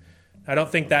sheep. I don't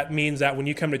think that means that when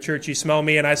you come to church, you smell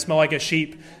me and I smell like a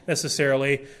sheep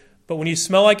necessarily. But when you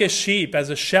smell like a sheep as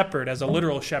a shepherd, as a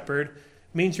literal shepherd,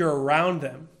 it means you're around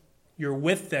them. You're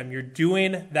with them. You're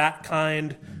doing that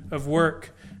kind of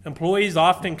work. Employees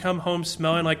often come home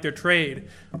smelling like their trade.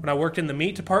 When I worked in the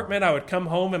meat department, I would come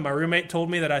home and my roommate told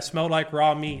me that I smelled like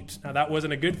raw meat. Now, that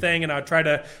wasn't a good thing, and I would try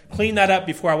to clean that up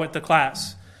before I went to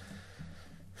class.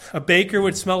 A baker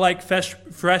would smell like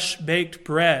fresh baked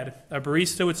bread. A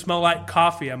barista would smell like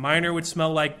coffee. A miner would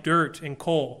smell like dirt and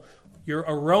coal. Your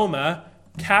aroma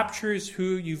captures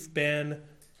who you've been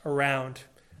around.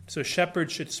 So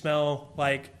shepherds should smell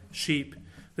like sheep.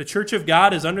 The church of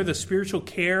God is under the spiritual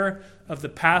care of the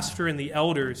pastor and the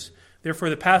elders. Therefore,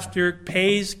 the pastor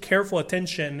pays careful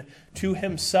attention to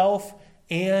himself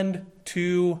and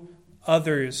to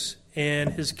others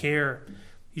in his care.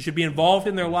 He should be involved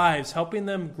in their lives, helping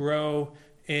them grow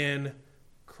in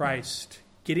Christ,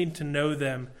 getting to know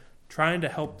them, trying to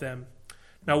help them.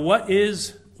 Now, why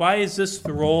is this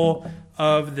the role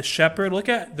of the shepherd? Look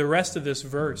at the rest of this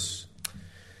verse.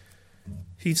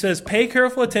 He says, pay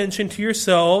careful attention to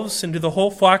yourselves and to the whole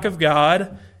flock of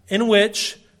God, in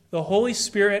which the Holy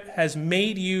Spirit has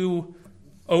made you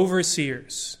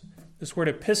overseers. This word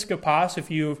episkopos, if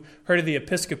you've heard of the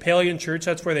Episcopalian church,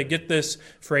 that's where they get this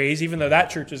phrase, even though that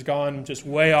church has gone just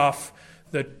way off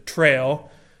the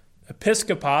trail.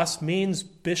 Episkopos means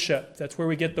bishop. That's where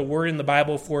we get the word in the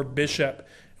Bible for bishop.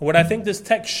 And what I think this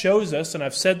text shows us, and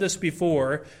I've said this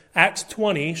before, Acts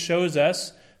 20 shows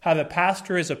us how the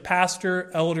pastor is a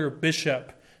pastor, elder,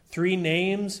 bishop. 3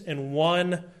 names and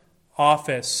 1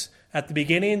 office. At the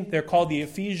beginning, they're called the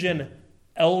Ephesian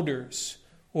elders,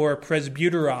 or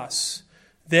presbyteros.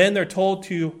 Then they're told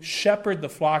to shepherd the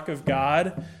flock of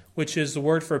God, which is the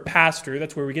word for pastor.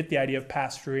 That's where we get the idea of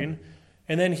pastoring.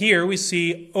 And then here we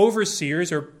see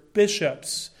overseers or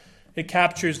bishops. It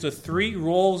captures the 3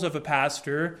 roles of a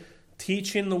pastor: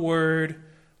 teaching the word,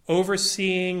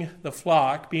 overseeing the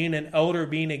flock, being an elder,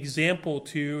 being example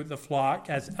to the flock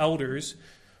as elders,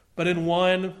 but in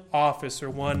 1 office or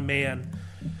 1 man.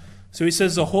 So he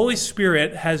says the Holy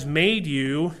Spirit has made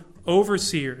you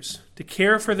overseers to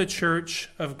care for the church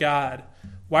of God.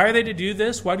 Why are they to do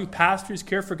this? Why do pastors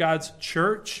care for God's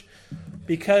church?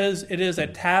 Because it is a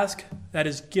task that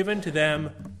is given to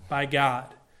them by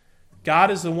God. God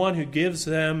is the one who gives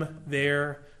them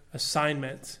their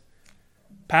assignment.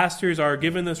 Pastors are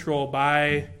given this role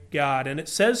by God. And it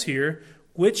says here,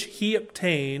 which he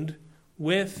obtained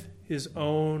with his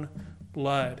own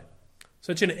blood.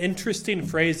 Such an interesting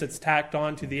phrase that's tacked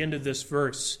on to the end of this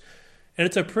verse. And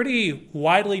it's a pretty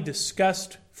widely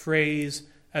discussed phrase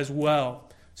as well.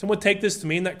 Some would take this to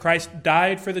mean that Christ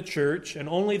died for the church and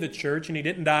only the church, and he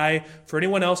didn't die for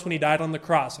anyone else when he died on the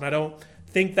cross. And I don't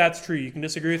think that's true. You can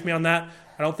disagree with me on that.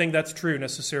 I don't think that's true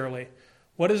necessarily.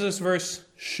 What does this verse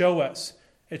show us?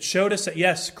 It showed us that,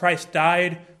 yes, Christ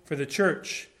died for the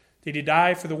church. Did he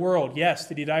die for the world? Yes.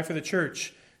 Did he die for the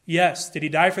church? Yes. Did he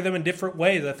die for them in different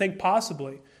ways? I think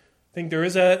possibly. I think there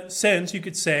is a sense you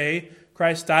could say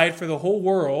Christ died for the whole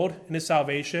world in his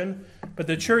salvation, but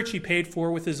the church he paid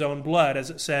for with his own blood, as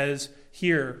it says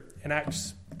here in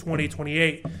Acts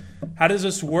 20:28. How does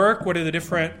this work? What are the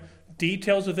different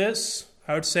details of this?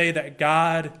 I would say that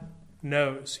God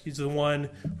knows. He's the one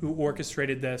who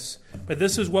orchestrated this. But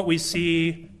this is what we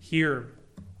see here.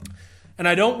 And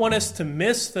I don't want us to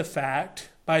miss the fact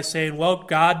by saying, well,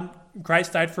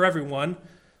 Christ died for everyone.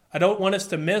 I don't want us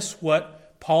to miss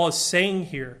what Paul is saying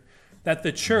here, that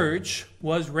the church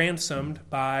was ransomed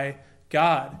by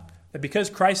God. That because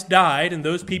Christ died and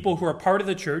those people who are part of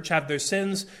the church have their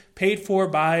sins paid for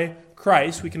by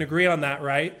Christ, we can agree on that,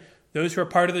 right? Those who are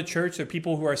part of the church are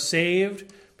people who are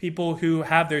saved, people who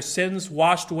have their sins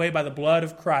washed away by the blood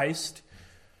of Christ,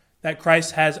 that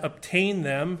Christ has obtained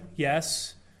them,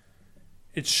 yes.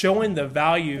 It's showing the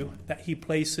value that he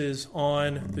places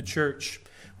on the church.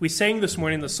 We sang this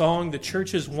morning the song, "The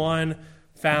Church is One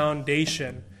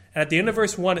Foundation." And at the end of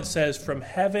verse 1, it says, "From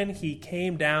heaven he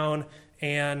came down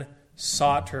and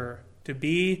sought her to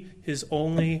be his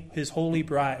holy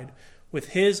bride. With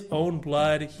his own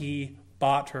blood he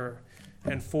bought her,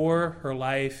 and for her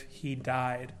life he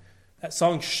died." That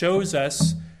song shows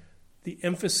us the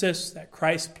emphasis that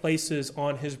Christ places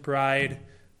on his bride,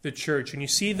 the church. And you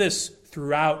see this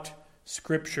throughout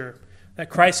Scripture, that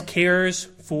Christ cares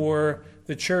for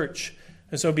the church.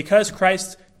 And so because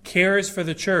Christ cares for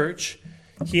the church,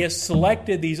 he has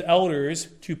selected these elders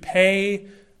to pay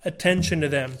attention to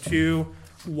them, to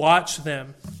watch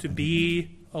them, to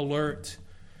be alert.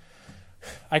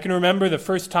 I can remember the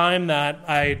first time that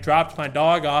I dropped my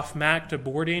dog off, Mac, to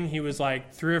boarding. He was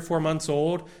like 3 or 4 months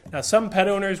old. Now, some pet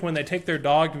owners, when they take their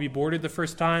dog to be boarded the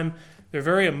first time, they're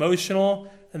very emotional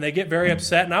and they get very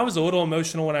upset. And I was a little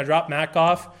emotional when I dropped Mac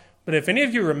off. But if any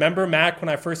of you remember Mac when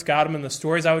I first got him in the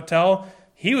stories I would tell,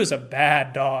 he was a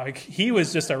bad dog. He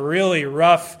was just a really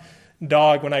rough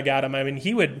dog when I got him. I mean,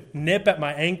 he would nip at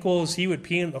my ankles. He would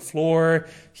pee on the floor.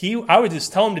 I would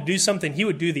just tell him to do something. He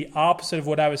would do the opposite of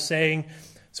what I was saying.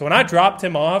 So when I dropped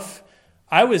him off,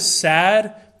 I was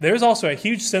sad. There was also a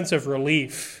huge sense of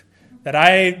relief that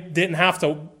I didn't have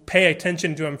to pay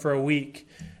attention to him for a week.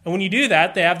 And when you do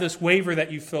that, they have this waiver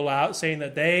that you fill out saying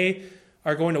that they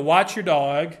are going to watch your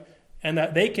dog and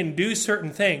that they can do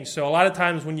certain things. So a lot of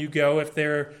times when you go, if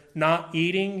they're not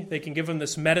eating, they can give them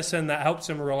this medicine that helps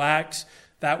them relax.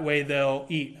 That way they'll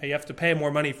eat. You have to pay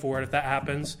more money for it if that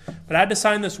happens. But I had to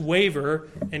sign this waiver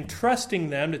entrusting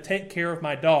them to take care of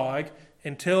my dog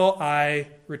until I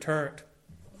returned.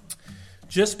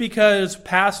 Just because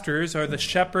pastors are the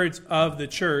shepherds of the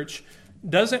church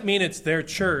doesn't mean it's their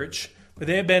church, but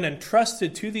they have been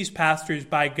entrusted to these pastors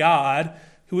by God,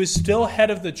 who is still head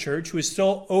of the church, who is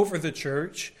still over the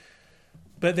church,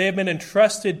 but they have been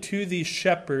entrusted to these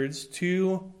shepherds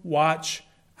to watch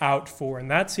out for.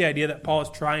 And that's the idea that Paul is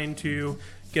trying to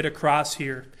get across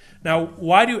here. Now,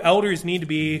 why do elders need to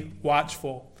be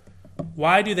watchful?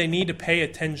 Why do they need to pay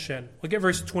attention? Look at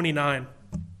verse 29.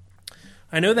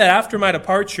 I know that after my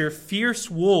departure, fierce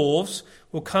wolves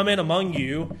will come in among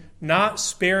you, not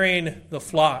sparing the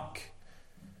flock.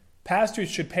 Pastors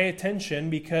should pay attention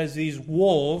because these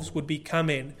wolves would be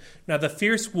coming. Now, the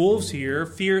fierce wolves here,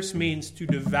 fierce means to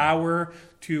devour,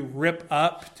 to rip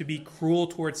up, to be cruel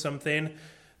towards something.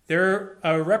 They're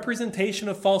a representation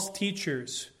of false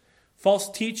teachers. False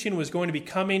teaching was going to be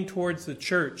coming towards the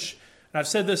church. And I've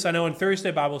said this, I know, in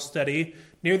Thursday Bible study.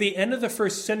 Near the end of the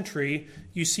first century,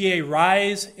 you see a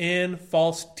rise in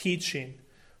false teaching,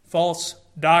 false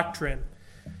doctrine.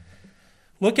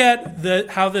 Look at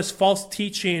how this false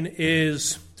teaching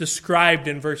is described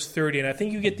in verse 30, and I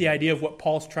think you get the idea of what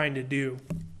Paul's trying to do.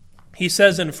 He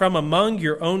says, "And from among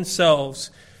your own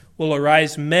selves will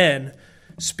arise men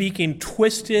speaking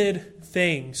twisted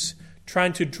things,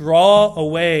 trying to draw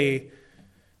away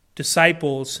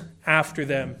disciples after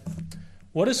them."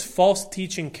 What is false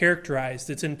teaching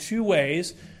characterized? It's in two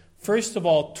ways. First of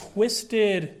all,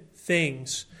 twisted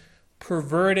things,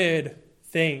 perverted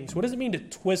things. What does it mean to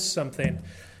twist something?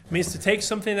 It means to take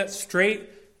something that's straight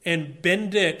and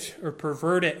bend it or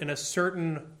pervert it in a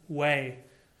certain way.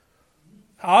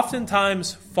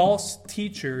 Oftentimes, false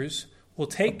teachers will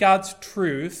take God's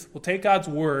truth, will take God's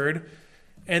word,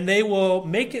 and they will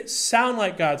make it sound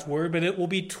like God's word, but it will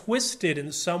be twisted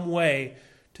in some way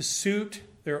to suit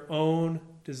their own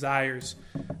desires.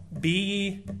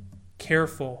 Be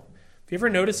careful. Have you ever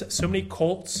noticed that so many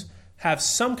cults have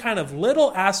some kind of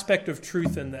little aspect of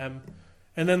truth in them,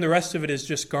 and then the rest of it is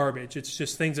just garbage? It's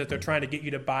just things that they're trying to get you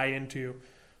to buy into.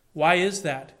 Why is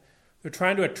that? They're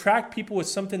trying to attract people with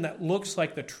something that looks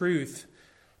like the truth,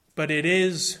 but it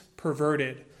is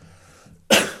perverted.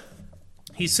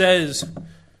 He says,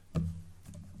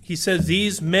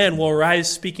 these men will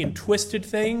arise speaking twisted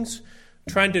things,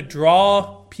 trying to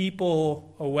draw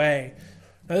people away.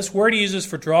 Now, this word he uses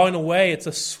for drawing away, it's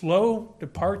a slow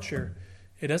departure.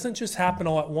 It doesn't just happen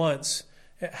all at once.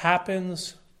 It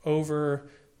happens over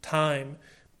time.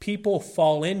 People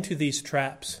fall into these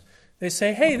traps. They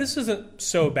say, hey, this isn't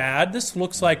so bad. This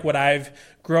looks like what I've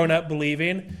grown up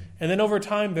believing. And then over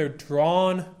time, they're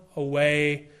drawn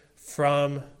away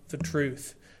from the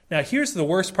truth. Now, here's the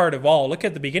worst part of all. Look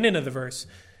at the beginning of the verse.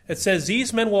 It says,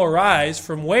 these men will arise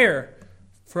from where?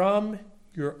 From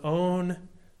your own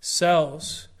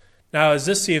selves. Now, is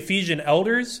this the Ephesian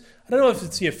elders? I don't know if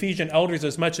it's the Ephesian elders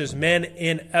as much as men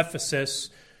in Ephesus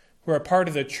who are part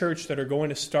of the church that are going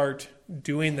to start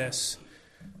doing this.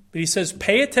 But he says,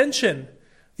 pay attention.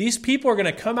 These people are going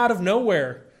to come out of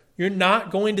nowhere. You're not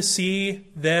going to see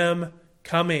them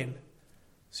coming.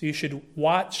 So you should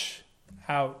watch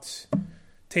out.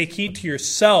 Take heed to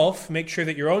yourself. Make sure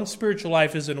that your own spiritual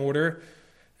life is in order.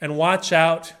 And watch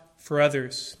out for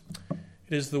others.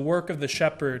 It is the work of the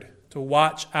shepherd to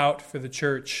watch out for the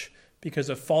church because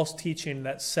of false teaching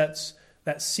that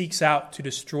seeks out to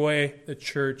destroy the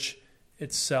church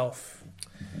itself.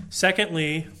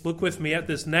 Secondly, look with me at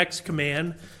this next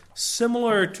command.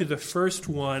 Similar to the first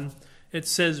one, it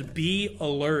says, be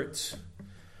alert.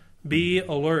 Be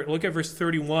alert. Look at verse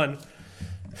 31.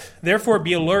 Therefore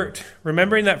be alert,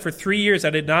 remembering that for 3 years I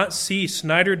did not cease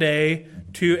night or day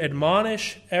to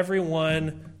admonish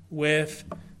everyone with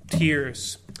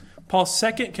tears. Paul's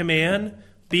second command,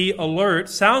 be alert,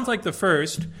 sounds like the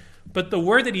first, but the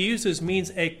word that he uses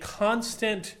means a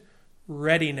constant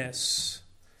readiness.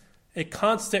 A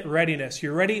constant readiness.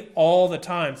 You're ready all the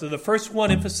time. So the first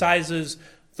one emphasizes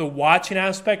the watching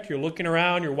aspect. You're looking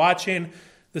around, you're watching.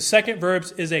 The second verb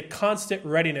is a constant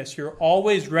readiness. You're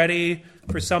always ready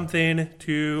for something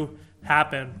to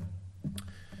happen.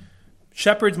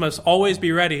 Shepherds must always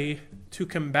be ready to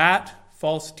combat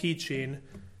false teaching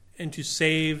and to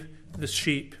save the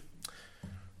sheep.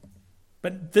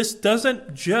 But this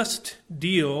doesn't just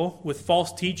deal with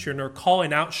false teaching or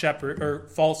calling out shepherd or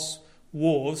false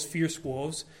wolves, fierce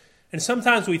wolves. And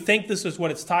sometimes we think this is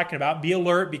what it's talking about. Be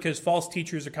alert because false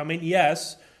teachers are coming.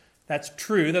 Yes, that's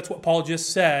true. That's what Paul just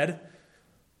said.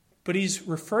 But he's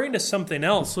referring to something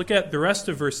else. Look at the rest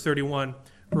of verse 31.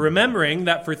 Remembering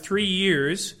that for 3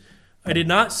 years I did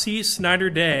not cease night or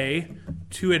day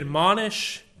to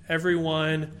admonish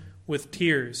everyone with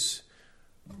tears.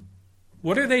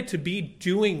 What are they to be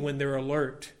doing when they're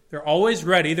alert? They're always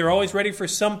ready. They're always ready for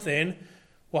something.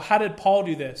 Well, how did Paul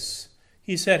do this?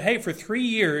 He said, hey, for 3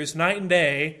 years, night and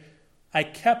day, I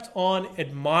kept on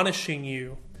admonishing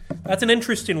you. That's an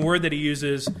interesting word that he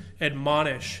uses,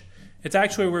 admonish. It's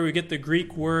actually where we get the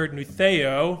Greek word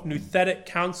nutheo, nuthetic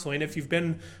counseling. If you've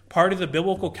been part of the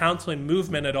biblical counseling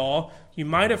movement at all, you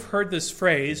might have heard this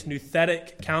phrase,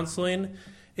 nuthetic counseling.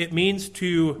 It means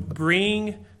to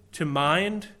bring to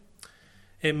mind.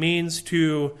 It means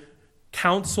to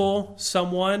counsel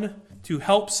someone, to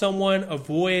help someone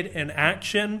avoid an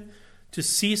action, to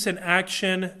cease an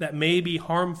action that may be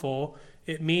harmful.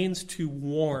 It means to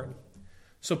warn.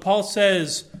 So Paul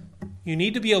says, you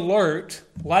need to be alert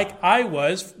like I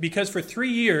was, because for 3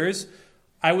 years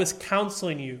I was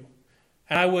counseling you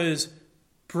and I was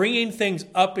bringing things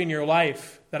up in your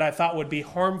life that I thought would be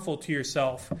harmful to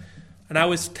yourself. And I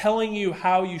was telling you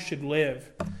how you should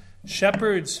live.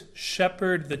 Shepherds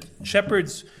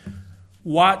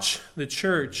watch the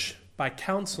church by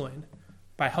counseling,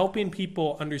 by helping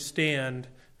people understand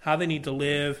how they need to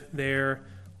live their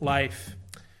life.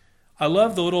 I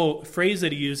love the little phrase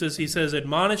that he uses. He says,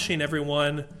 admonishing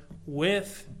everyone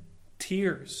with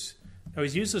tears. Now,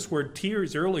 he's used this word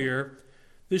tears earlier.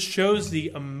 This shows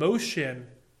the emotion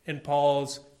in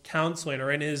Paul's counseling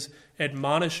or in his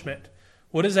admonishment.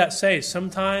 What does that say?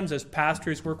 Sometimes as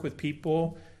pastors work with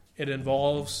people, it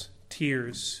involves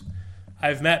tears.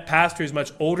 I've met pastors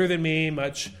much older than me,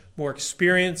 much more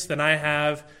experienced than I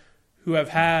have, who have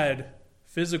had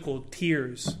physical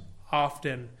tears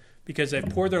often because they've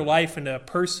poured their life into a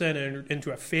person and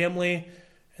into a family,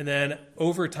 and then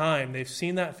over time, they've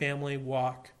seen that family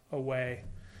walk away.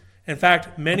 In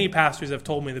fact, many pastors have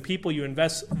told me the people you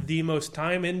invest the most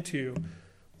time into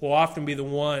will often be the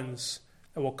ones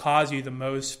that will cause you the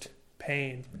most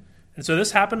pain. And so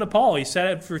this happened to Paul. He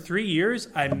said, for 3 years,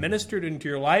 I ministered into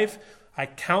your life. I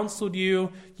counseled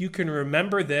you. You can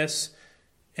remember this.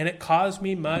 And it caused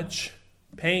me much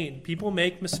pain. People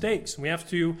make mistakes. We have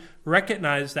to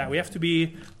recognize that. We have to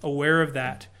be aware of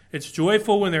that. It's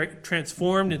joyful when they're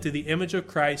transformed into the image of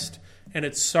Christ, and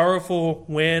it's sorrowful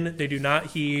when they do not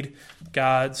heed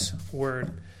God's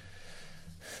word.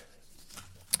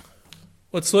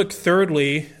 Let's look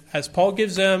thirdly, as Paul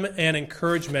gives them an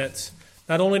encouragement,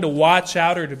 not only to watch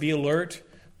out or to be alert,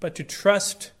 but to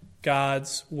trust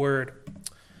God's word.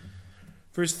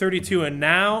 Verse 32, and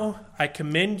now I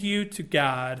commend you to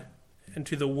God and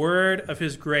to the word of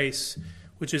his grace,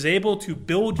 which is able to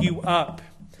build you up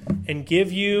and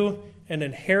give you an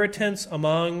inheritance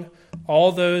among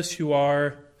all those who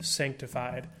are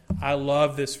sanctified. I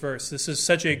love this verse. This is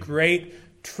such a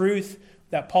great truth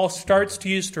that Paul starts to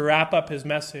use to wrap up his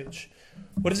message.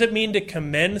 What does it mean to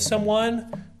commend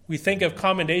someone? We think of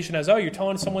commendation as, oh, you're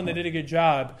telling someone they did a good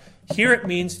job. Here it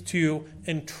means to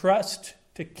entrust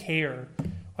to care.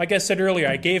 Like I said earlier,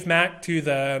 I gave Mac to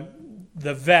the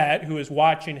vet who was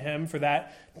watching him for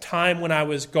that time when I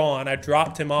was gone. I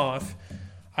dropped him off.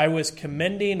 I was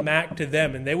commending Mac to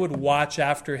them, and they would watch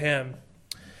after him.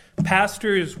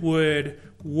 Pastors would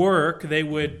work. They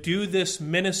would do this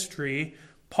ministry.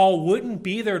 Paul wouldn't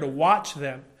be there to watch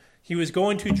them. He was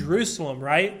going to Jerusalem,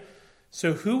 right?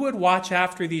 So who would watch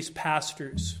after these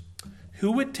pastors?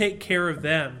 Who would take care of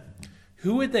them?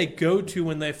 Who would they go to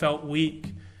when they felt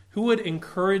weak? Who would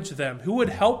encourage them? Who would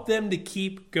help them to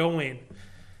keep going?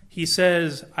 He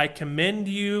says, I commend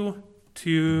you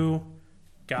to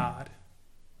God.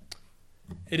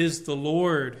 It is the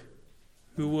Lord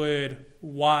who would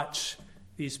watch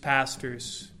these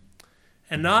pastors.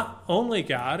 And not only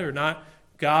God, or not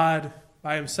God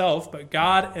by himself, but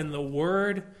God and the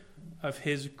word of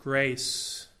his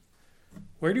grace.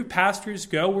 Where do pastors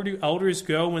go? Where do elders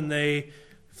go when they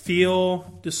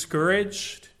feel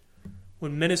discouraged?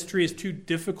 When ministry is too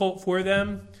difficult for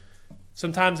them?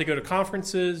 Sometimes they go to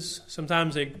conferences.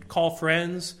 Sometimes they call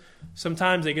friends.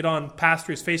 Sometimes they get on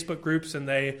pastors' Facebook groups and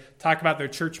they talk about their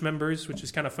church members, which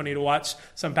is kind of funny to watch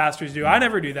some pastors do. I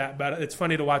never do that, but it's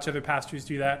funny to watch other pastors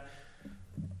do that.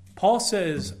 Paul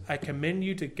says, I commend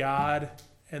you to God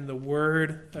and the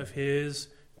word of his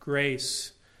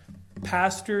grace.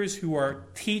 Pastors who are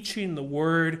teaching the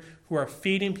word, who are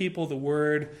feeding people the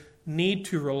word, need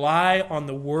to rely on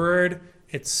the word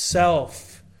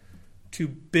itself to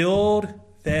build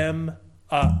them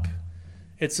up.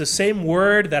 It's the same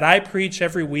word that I preach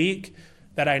every week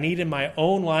that I need in my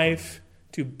own life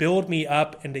to build me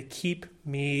up and to keep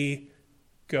me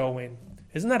going.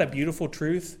 Isn't that a beautiful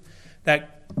truth?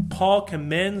 That Paul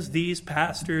commends these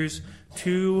pastors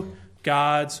to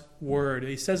God's word.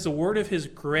 He says the word of his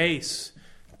grace,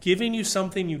 giving you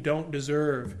something you don't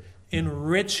deserve,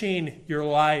 enriching your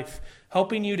life,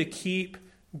 helping you to keep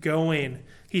going.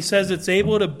 He says it's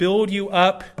able to build you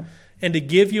up and to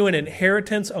give you an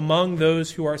inheritance among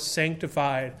those who are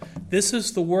sanctified. This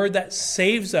is the word that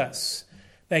saves us,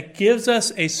 that gives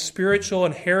us a spiritual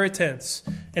inheritance.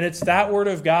 And it's that word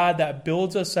of God that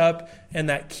builds us up and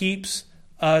that keeps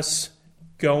us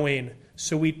going.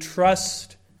 So we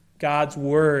trust God's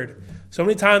word. So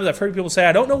many times I've heard people say,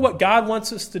 I don't know what God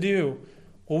wants us to do.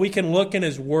 Well, we can look in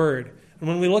his word. And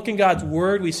when we look in God's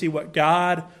word, we see what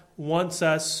God wants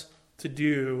us to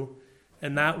do,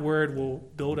 and that word will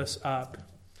build us up.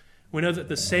 We know that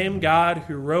the same God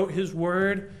who wrote his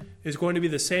word is going to be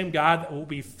the same God that will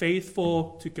be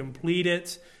faithful to complete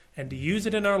it and to use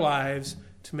it in our lives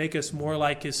to make us more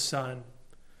like his Son.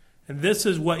 And this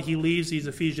is what he leaves these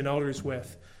Ephesian elders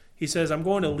with. He says, I'm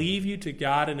going to leave you to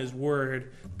God and his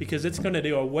word because it's going to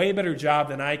do a way better job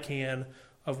than I can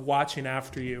of watching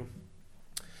after you.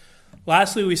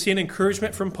 Lastly, we see an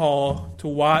encouragement from Paul to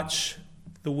watch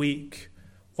the weak.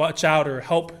 Watch out or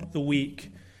help the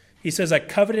weak. He says, I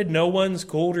coveted no one's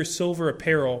gold or silver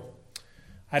apparel.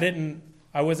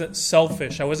 I wasn't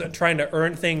selfish. I wasn't trying to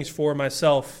earn things for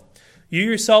myself. You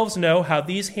yourselves know how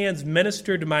these hands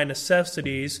ministered to my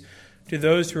necessities to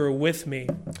those who are with me.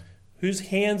 Whose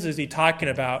hands is he talking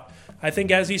about? I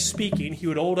think as he's speaking, he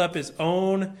would hold up his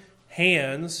own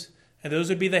hands, and those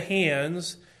would be the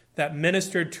hands that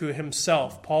ministered to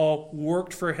himself. Paul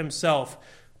worked for himself,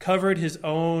 covered his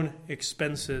own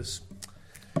expenses.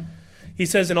 He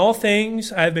says, in all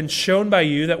things I have been shown by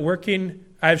you that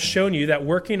I have shown you that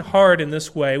working hard in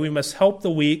this way, we must help the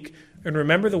weak and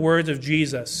remember the words of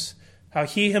Jesus, how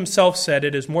he himself said,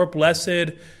 it is more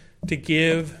blessed to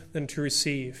give than to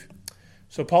receive.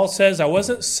 So Paul says, I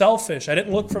wasn't selfish. I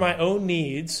didn't look for my own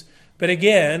needs. But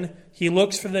again, he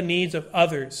looks for the needs of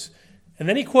others. And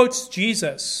then he quotes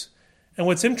Jesus. And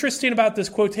what's interesting about this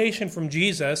quotation from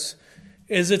Jesus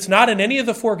is it's not in any of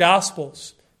the four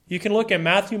Gospels. You can look at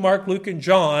Matthew, Mark, Luke, and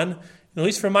John. At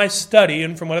least from my study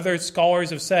and from what other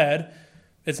scholars have said,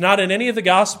 it's not in any of the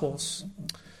Gospels.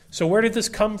 So where did this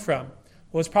come from?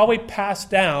 Well, it's probably passed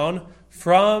down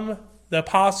from the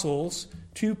apostles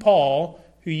to Paul,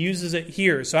 who uses it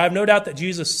here. So I have no doubt that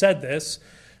Jesus said this.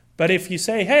 But if you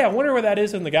say, hey, I wonder where that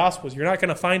is in the Gospels, you're not going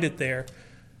to find it there.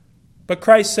 But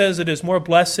Christ says it is more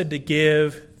blessed to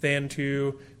give than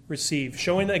to receive,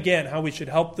 showing again how we should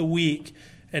help the weak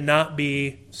and not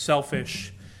be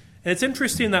selfish. And it's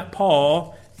interesting that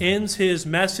Paul ends his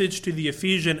message to the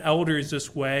Ephesian elders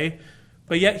this way,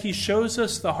 but yet he shows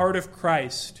us the heart of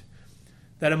Christ,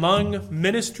 that among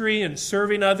ministry and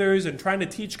serving others and trying to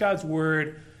teach God's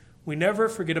word, we never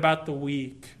forget about the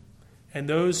weak and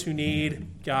those who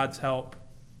need God's help.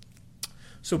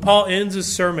 So Paul ends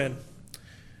his sermon.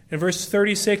 In verse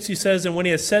 36, he says, and when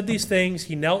he had said these things,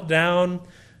 he knelt down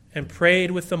and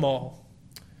prayed with them all.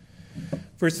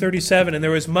 Verse 37, and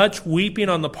there was much weeping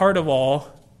on the part of all.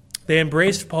 They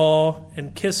embraced Paul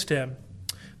and kissed him,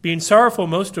 being sorrowful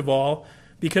most of all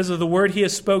because of the word he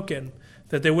has spoken,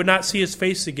 that they would not see his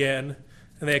face again,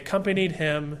 and they accompanied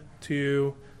him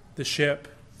to the ship.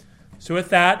 So with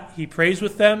that, he prays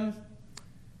with them,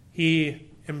 he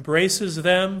embraces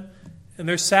them, and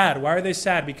they're sad. Why are they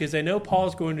sad? Because they know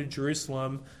Paul's going to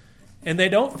Jerusalem, and they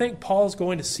don't think Paul's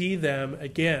going to see them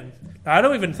again. Now, I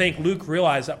don't even think Luke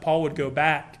realized that Paul would go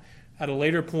back at a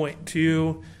later point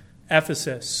to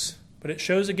Ephesus. But it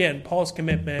shows again Paul's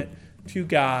commitment to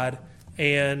God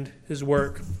and his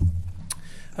work.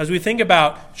 As we think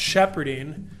about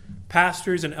shepherding,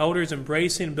 pastors and elders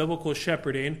embracing biblical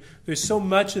shepherding, there's so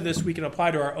much of this we can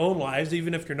apply to our own lives,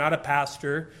 even if you're not a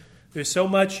pastor. There's so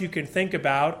much you can think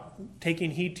about,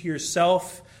 taking heed to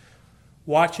yourself,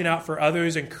 watching out for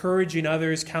others, encouraging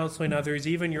others, counseling others,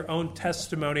 even your own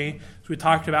testimony, as we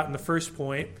talked about in the first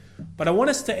point. But I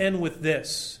want us to end with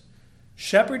this.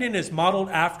 Shepherding is modeled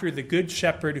after the Good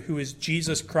Shepherd, who is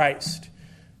Jesus Christ.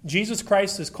 Jesus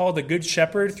Christ is called the Good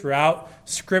Shepherd throughout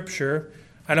Scripture.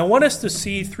 And I want us to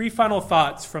see three final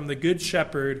thoughts from the Good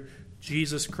Shepherd,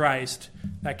 Jesus Christ,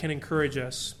 that can encourage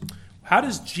us. How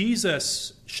does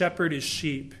Jesus shepherd his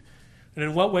sheep? And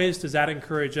in what ways does that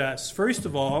encourage us? First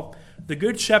of all, the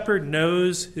good shepherd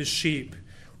knows his sheep.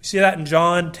 We see that in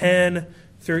John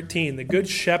 10:13. The good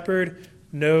shepherd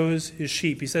knows his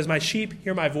sheep. He says, "My sheep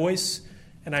hear my voice,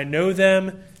 and I know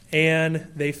them, and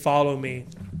they follow me."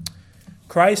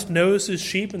 Christ knows his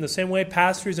sheep in the same way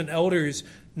pastors and elders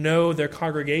know their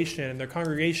congregation. Their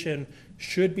congregation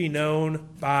should be known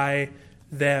by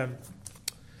them.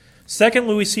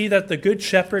 Secondly, we see that the good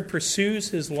shepherd pursues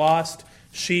his lost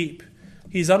sheep.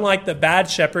 He's unlike the bad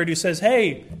shepherd who says,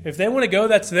 "Hey, if they want to go,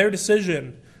 that's their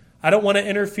decision. I don't want to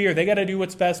interfere. They got to do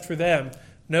what's best for them."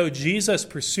 No, Jesus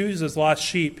pursues his lost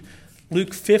sheep.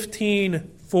 Luke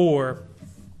 15:4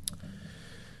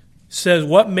 says,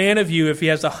 "What man of you, if he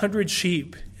has 100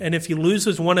 sheep, and if he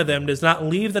loses one of them, does not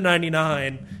leave the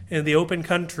 99 in the open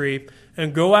country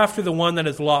and go after the one that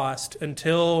is lost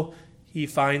until he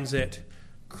finds it?"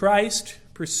 Christ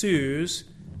pursues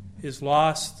his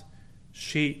lost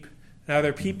sheep. Now,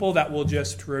 there are people that will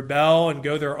just rebel and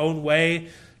go their own way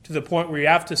to the point where you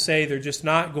have to say they're just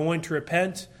not going to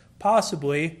repent,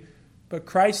 possibly, but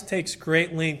Christ takes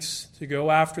great lengths to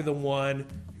go after the one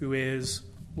who is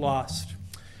lost.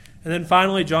 And then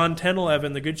finally, John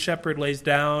 10:11, the good shepherd lays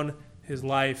down his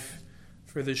life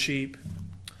for the sheep.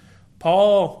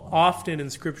 Paul often in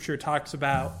Scripture talks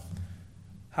about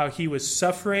how he was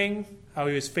suffering, how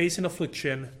he was facing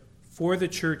affliction for the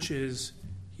churches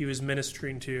he was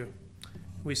ministering to.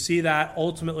 We see that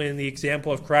ultimately in the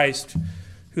example of Christ,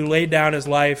 who laid down his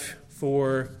life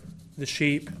for the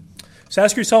sheep. So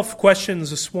ask yourself questions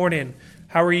this morning.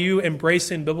 How are you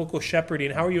embracing biblical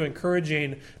shepherding? How are you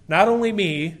encouraging not only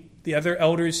me, the other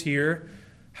elders here?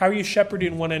 How are you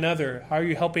shepherding one another? How are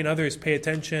you helping others pay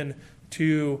attention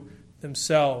to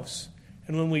themselves?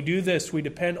 And when we do this, we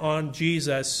depend on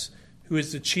Jesus, who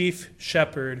is the chief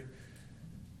shepherd.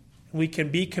 We can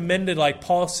be commended, like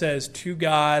Paul says, to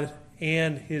God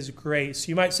and his grace.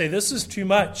 You might say, "This is too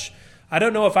much. I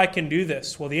don't know if I can do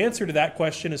this." Well, the answer to that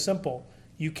question is simple.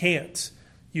 You can't.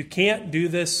 You can't do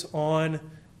this on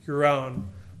your own.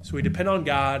 So we depend on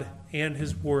God and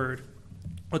his word.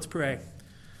 Let's pray.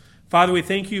 Father, we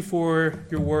thank you for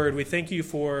your word. We thank you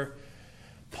for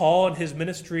Paul and his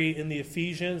ministry in the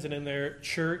Ephesians and in their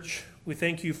church. We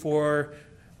thank you for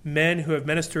men who have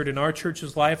ministered in our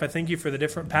church's life. I thank you for the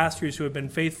different pastors who have been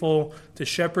faithful to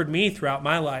shepherd me throughout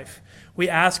my life. We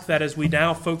ask that as we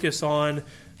now focus on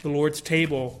the Lord's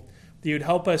table, that you would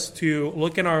help us to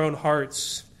look in our own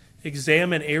hearts,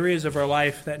 examine areas of our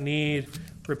life that need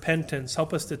repentance.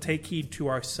 Help us to take heed to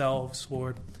ourselves,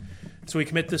 Lord. So we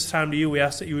commit this time to you. We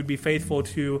ask that you would be faithful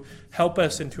to help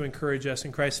us and to encourage us.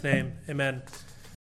 In Christ's name, amen.